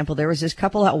 for example, there was this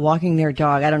couple out walking their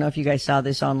dog. I don't know if you guys saw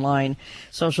this online,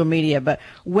 social media, but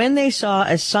when they saw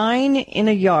a sign in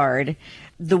a yard,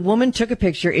 the woman took a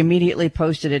picture, immediately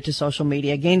posted it to social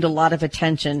media, gained a lot of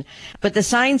attention. But the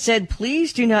sign said,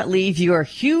 "Please do not leave your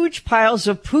huge piles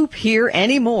of poop here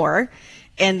anymore."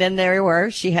 And then there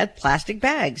were, she had plastic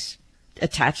bags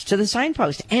attached to the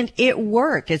signpost. And it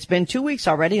worked. It's been 2 weeks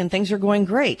already, and things are going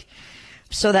great.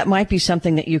 So that might be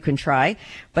something that you can try.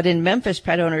 But in Memphis,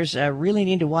 pet owners really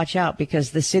need to watch out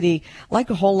because the city, like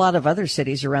a whole lot of other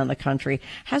cities around the country,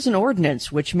 has an ordinance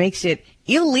which makes it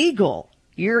illegal.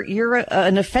 You're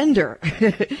an offender.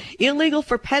 Illegal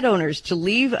for pet owners to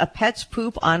leave a pet's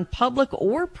poop on public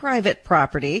or private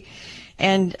property.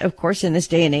 And, of course, in this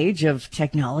day and age of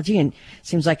technology, and it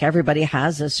seems like everybody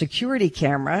has a security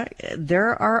camera,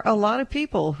 there are a lot of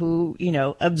people who,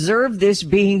 observe this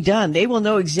being done. They will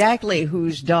know exactly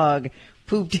whose dog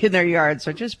pooped in their yard,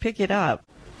 so just pick it up.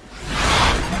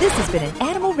 This has been an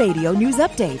Animal Radio News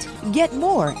Update. Get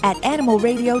more at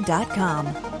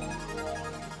animalradio.com.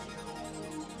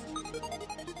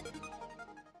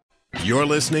 You're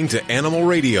listening to Animal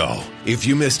Radio. If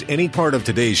you missed any part of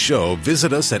today's show,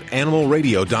 visit us at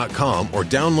animalradio.com or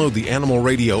download the Animal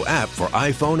Radio app for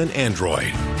iPhone and Android.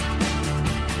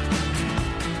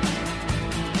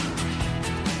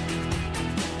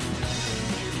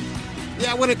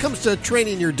 Yeah, when it comes to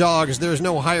training your dogs, there's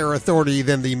no higher authority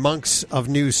than the monks of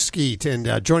New Skete.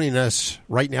 And joining us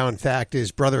right now, in fact,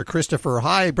 is Brother Christopher.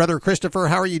 Hi, Brother Christopher.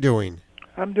 How are you doing?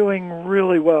 I'm doing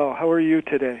really well. How are you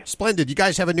today? Splendid. You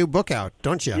guys have a new book out,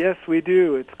 don't you? Yes, we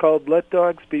do. It's called Let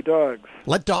Dogs Be Dogs.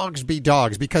 Let Dogs Be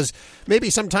Dogs, because maybe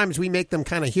sometimes we make them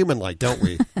kind of human-like, don't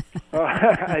we?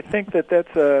 I think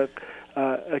that's a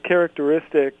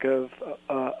characteristic of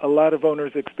a lot of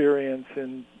owners' experience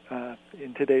in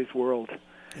today's world.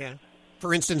 Yeah.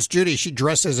 For instance, Judy, she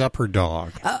dresses up her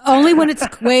dog. Only when it's,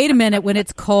 wait a minute, when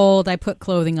it's cold, I put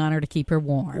clothing on her to keep her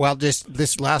warm. Well, just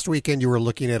this last weekend, you were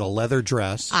looking at a leather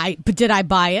dress. But did I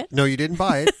buy it? No, you didn't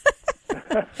buy it.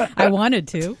 I wanted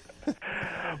to.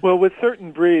 Well, with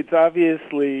certain breeds,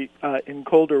 obviously, in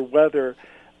colder weather,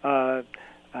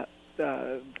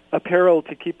 apparel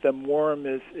to keep them warm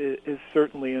is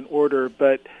certainly in order.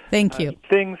 But thank you.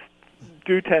 Things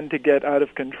do tend to get out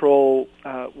of control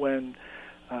when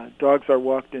dogs are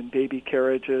walked in baby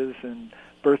carriages and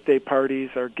birthday parties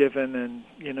are given, and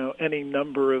any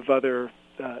number of other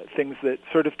things that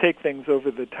sort of take things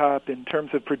over the top in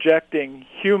terms of projecting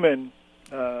human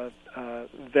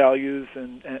values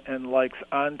and likes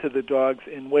onto the dogs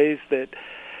in ways that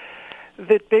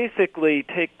basically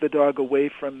take the dog away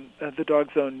from the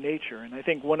dog's own nature. And I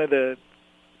think one of the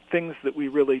things that we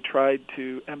really tried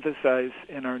to emphasize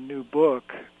in our new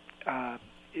book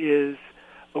is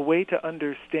a way to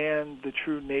understand the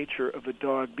true nature of a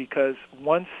dog, because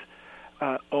once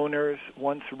owners,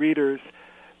 once readers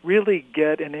really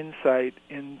get an insight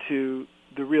into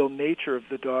the real nature of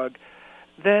the dog,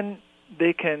 then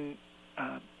they can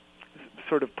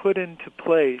sort of put into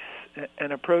place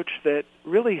an approach that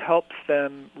really helps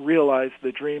them realize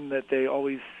the dream that they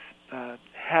always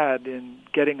had in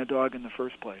getting a dog in the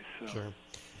first place. So. Sure.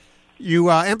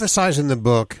 You emphasize in the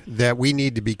book that we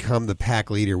need to become the pack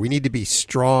leader. We need to be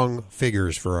strong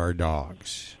figures for our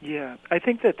dogs. Yeah, I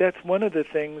think that's one of the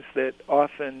things that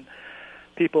often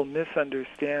people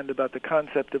misunderstand about the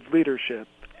concept of leadership.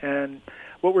 And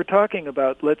what we're talking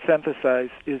about, let's emphasize,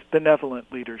 is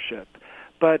benevolent leadership.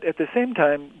 But at the same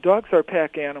time, dogs are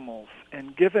pack animals.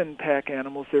 And given pack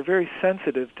animals, they're very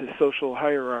sensitive to social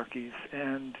hierarchies.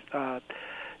 And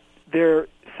they're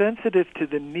sensitive to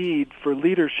the need for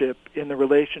leadership in the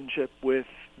relationship with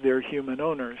their human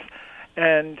owners.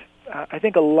 And I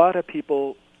think a lot of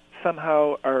people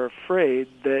somehow are afraid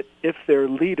that if they're a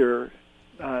leader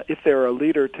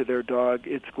to their dog,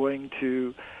 it's going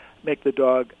to make the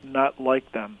dog not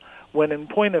like them. When in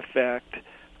point of fact,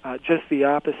 just the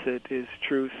opposite is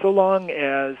true. So long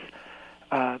as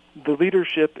the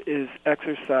leadership is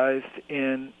exercised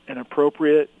in an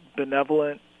appropriate,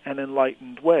 benevolent, and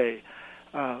enlightened way.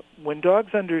 When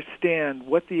dogs understand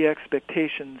what the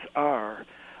expectations are,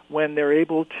 when they're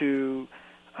able to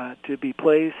be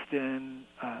placed in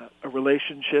a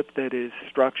relationship that is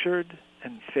structured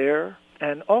and fair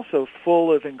and also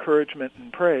full of encouragement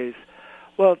and praise,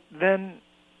 well, then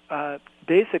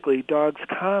basically dogs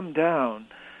calm down,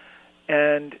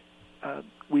 and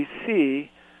we see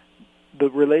the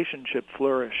relationship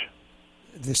flourish.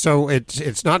 So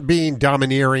it's not being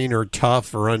domineering or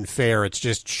tough or unfair. It's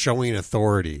just showing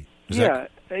authority. Yeah.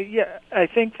 I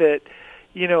think that,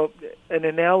 an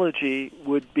analogy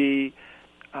would be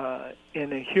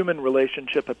in a human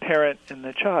relationship, a parent and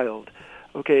the child.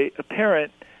 Okay, a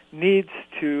parent needs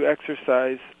to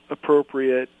exercise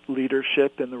appropriate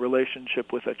leadership in the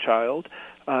relationship with a child.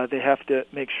 They have to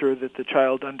make sure that the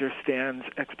child understands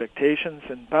expectations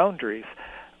and boundaries.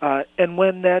 And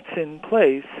when that's in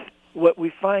place, what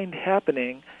we find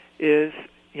happening is,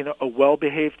 a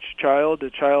well-behaved child, a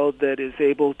child that is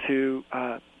able to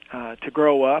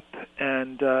grow up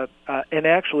and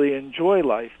actually enjoy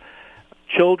life.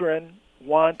 Children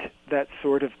want that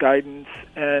sort of guidance,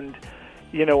 and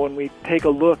when we take a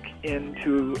look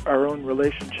into our own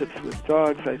relationships with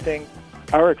dogs, I think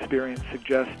our experience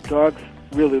suggests dogs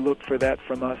really look for that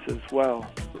from us as well.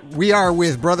 We are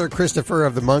with Brother Christopher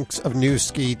of the Monks of New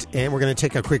Skete, and we're going to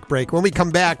take a quick break. When we come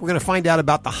back, we're going to find out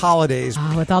about the holidays.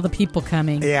 Oh, with all the people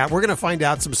coming. Yeah, we're going to find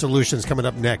out some solutions coming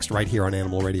up next right here on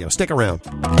Animal Radio. Stick around.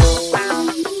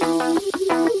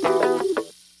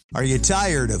 Are you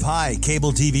tired of high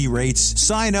cable TV rates?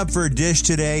 Sign up for Dish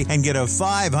today and get a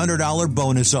 $500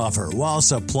 bonus offer while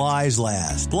supplies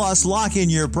last. Plus, lock in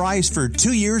your price for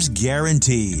 2 years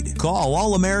guaranteed. Call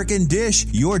All American Dish,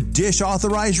 your Dish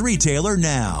authorized retailer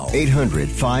now.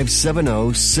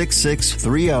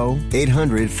 800-570-6630.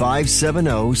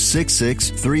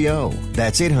 800-570-6630.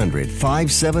 That's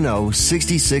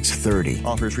 800-570-6630.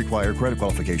 Offers require credit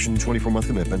qualification, 24-month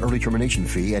commitment, early termination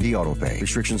fee, and e-auto pay.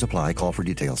 Restrictions apply. Call for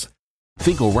details.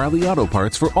 Think O'Reilly Auto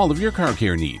Parts for all of your car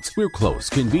care needs. We're close,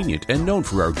 convenient, and known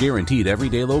for our guaranteed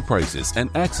everyday low prices and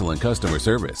excellent customer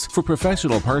service. For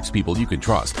professional parts people you can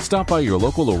trust, stop by your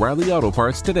local O'Reilly Auto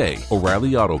Parts today.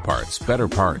 O'Reilly Auto Parts. Better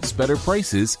parts, better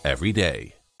prices every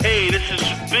day. Hey, this is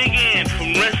Big Ant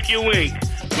from Rescue Inc.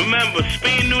 Remember,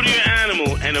 spay and neuter your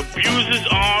animal, and abusers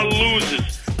are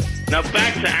losers. Now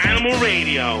back to Animal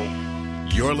Radio.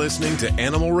 You're listening to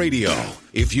Animal Radio.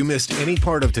 If you missed any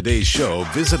part of today's show,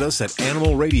 visit us at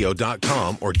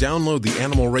animalradio.com or download the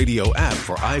Animal Radio app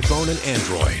for iPhone and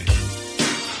Android.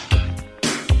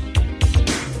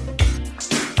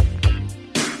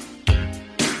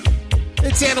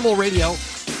 It's Animal Radio,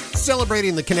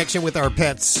 celebrating the connection with our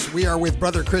pets. We are with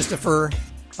Brother Christopher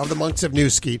of the Monks of New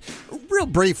Skete. Real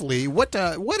briefly, what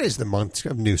is the Monks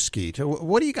of New Skete?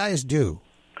 What do you guys do?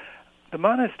 The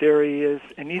monastery is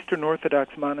an Eastern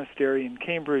Orthodox monastery in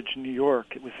Cambridge, New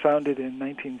York. It was founded in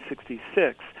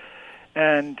 1966,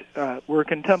 and we're a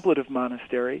contemplative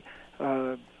monastery.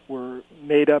 We're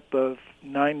made up of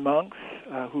 9 monks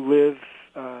who live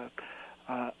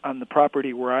on the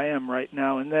property where I am right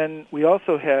now, and then we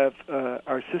also have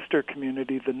our sister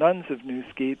community, the Nuns of New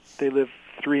Skete. They live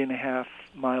 3.5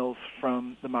 miles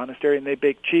from the monastery, and they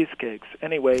bake cheesecakes.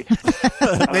 Anyway,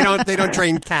 they don't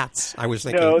train cats. I was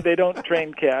thinking. No, they don't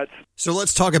train cats. So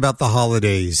let's talk about the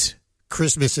holidays.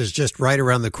 Christmas is just right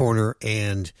around the corner,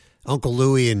 and Uncle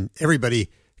Louie and everybody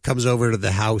comes over to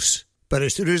the house. But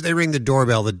as soon as they ring the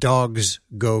doorbell, the dogs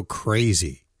go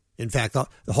crazy. In fact,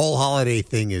 the whole holiday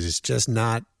thing is just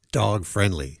not dog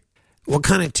friendly. What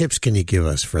kind of tips can you give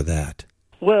us for that?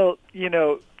 Well,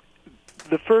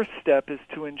 the first step is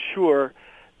to ensure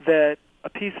that a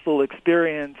peaceful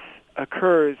experience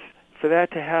occurs. For that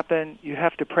to happen, you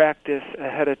have to practice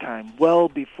ahead of time, well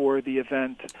before the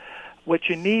event. What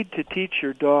you need to teach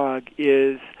your dog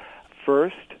is,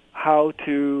 first, how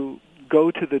to go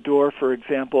to the door, for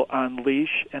example, on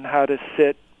leash, and how to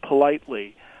sit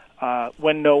politely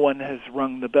when no one has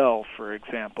rung the bell, for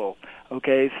example.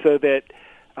 Okay, so that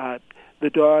the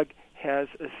dog has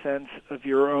a sense of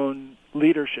your own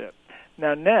leadership.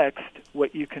 Now, next,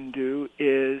 what you can do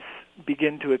is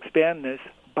begin to expand this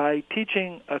by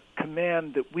teaching a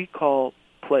command that we call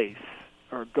place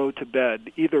or go to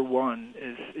bed. Either one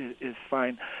is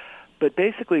fine. But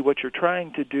basically what you're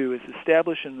trying to do is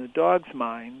establish in the dog's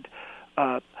mind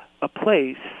a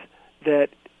place that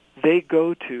they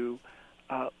go to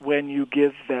when you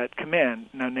give that command.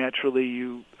 Now, naturally,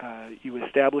 you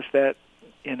establish that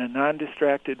in a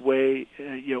non-distracted way,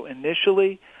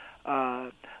 initially,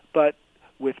 but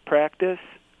with practice,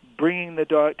 taking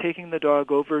the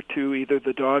dog over to either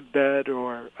the dog bed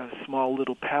or a small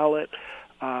little pallet.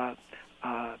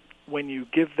 When you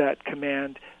give that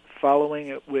command, following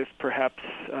it with perhaps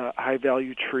a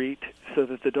high-value treat so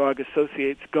that the dog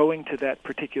associates going to that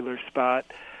particular spot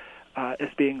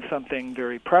as being something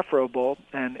very preferable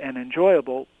and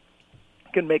enjoyable,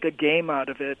 can make a game out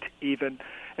of it even.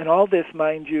 And all this,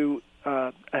 mind you,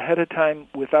 ahead of time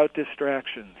without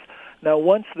distractions. Now,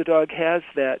 once the dog has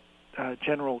that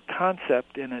general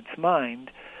concept in its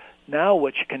mind, now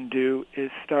what you can do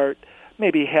is start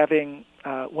maybe having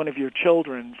one of your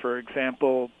children, for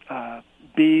example,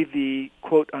 be the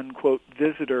quote-unquote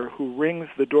visitor who rings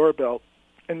the doorbell,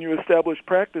 and you establish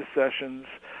practice sessions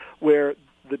where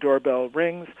the doorbell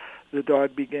rings, the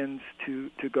dog begins to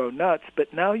go nuts,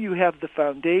 but now you have the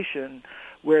foundation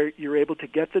where you're able to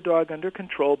get the dog under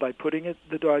control by putting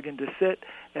the dog into sit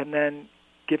and then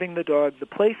giving the dog the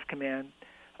place command,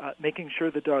 making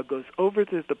sure the dog goes over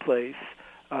to the place,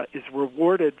 is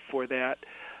rewarded for that.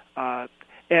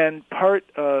 And part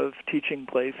of teaching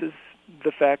place is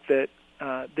the fact that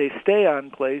they stay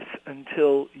on place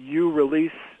until you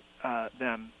release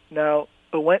them. Now,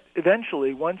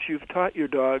 eventually, once you've taught your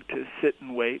dog to sit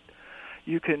and wait,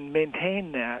 you can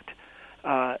maintain that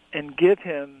and give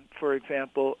him, for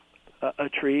example, a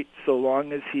treat so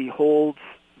long as he holds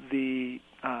the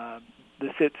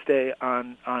sit stay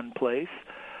on place.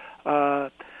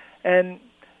 And,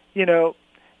 you know,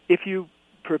 if you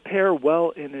prepare well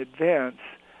in advance,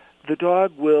 the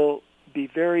dog will be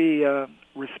very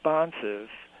responsive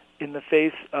in the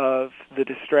face of the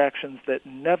distractions that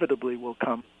inevitably will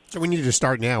come. So we need to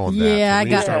start now on that. Yeah,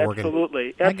 so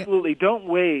absolutely. Don't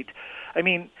wait. I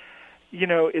mean, you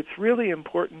know, it's really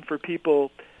important for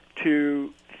people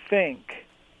to think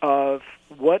of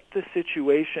what the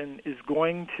situation is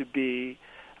going to be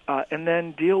and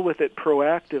then deal with it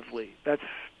proactively. That's,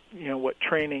 you know, what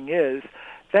training is.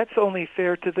 That's only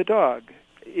fair to the dog.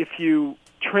 If you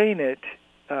train it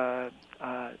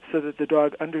so that the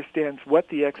dog understands what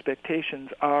the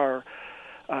expectations are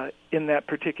in that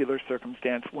particular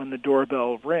circumstance when the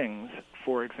doorbell rings,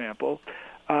 for example,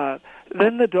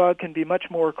 then the dog can be much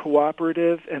more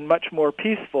cooperative and much more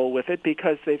peaceful with it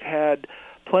because they've had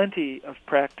plenty of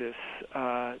practice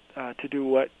to do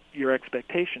what your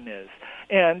expectation is.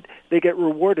 And they get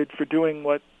rewarded for doing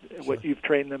what you've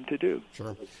trained them to do.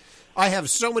 Sure. I have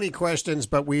so many questions,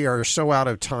 but we are so out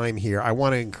of time here. I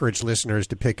want to encourage listeners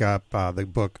to pick up the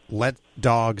book, Let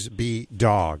Dogs Be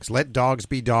Dogs. Let Dogs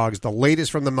Be Dogs, the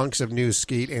latest from the Monks of New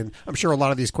Skete. And I'm sure a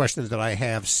lot of these questions that I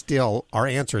have still are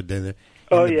answered in the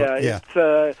book.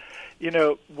 It's, you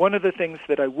know, one of the things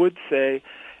that I would say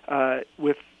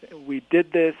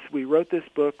we wrote this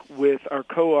book with our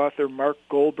co-author, Mark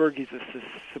Goldberg. He's a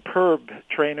superb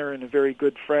trainer and a very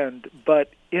good friend.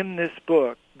 But in this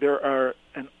book, there are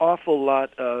an awful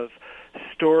lot of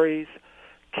stories,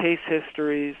 case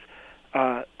histories,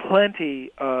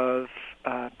 plenty of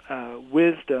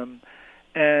wisdom,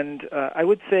 and I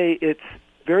would say it's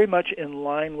very much in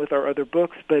line with our other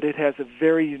books, but it has a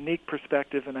very unique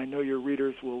perspective, and I know your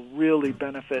readers will really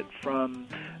benefit from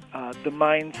the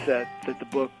mindset that the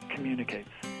book communicates.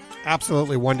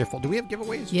 Absolutely wonderful. Do we have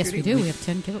giveaways? Yes, Judy? we do. We have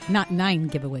 10 giveaways. Not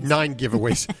 9 giveaways. 9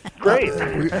 giveaways. Great.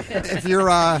 If you're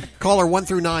caller 1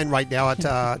 through 9 right now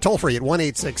at toll free at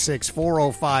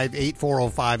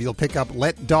 1-866-405-8405, you'll pick up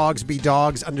Let Dogs Be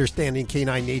Dogs, Understanding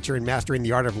Canine Nature and Mastering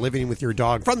the Art of Living with Your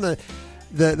Dog from the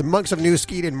Monks of New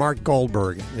Skete and Mark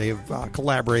Goldberg. They've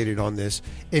collaborated on this.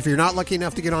 If you're not lucky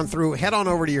enough to get on through, head on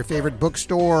over to your favorite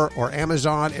bookstore or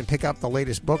Amazon and pick up the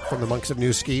latest book from the Monks of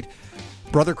New Skete.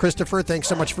 Brother Christopher, thanks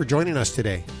so much for joining us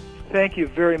today. Thank you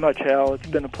very much, Hal. It's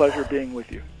been a pleasure being with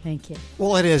you. Thank you.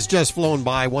 Well, it has just flown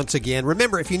by once again.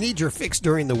 Remember, if you need your fix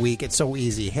during the week, it's so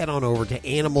easy. Head on over to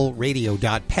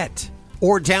animalradio.pet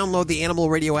or download the Animal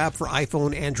Radio app for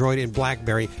iPhone, Android, and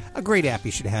BlackBerry. A great app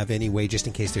you should have anyway, just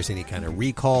in case there's any kind of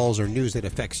recalls or news that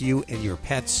affects you and your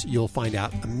pets. You'll find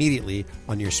out immediately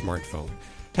on your smartphone.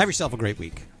 Have yourself a great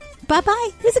week. Bye-bye.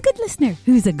 Who's a good listener?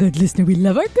 Who's a good listener? We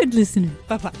love our good listener.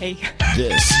 Bye-bye.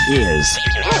 This is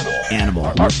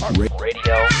Animal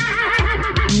Radio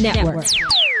Network.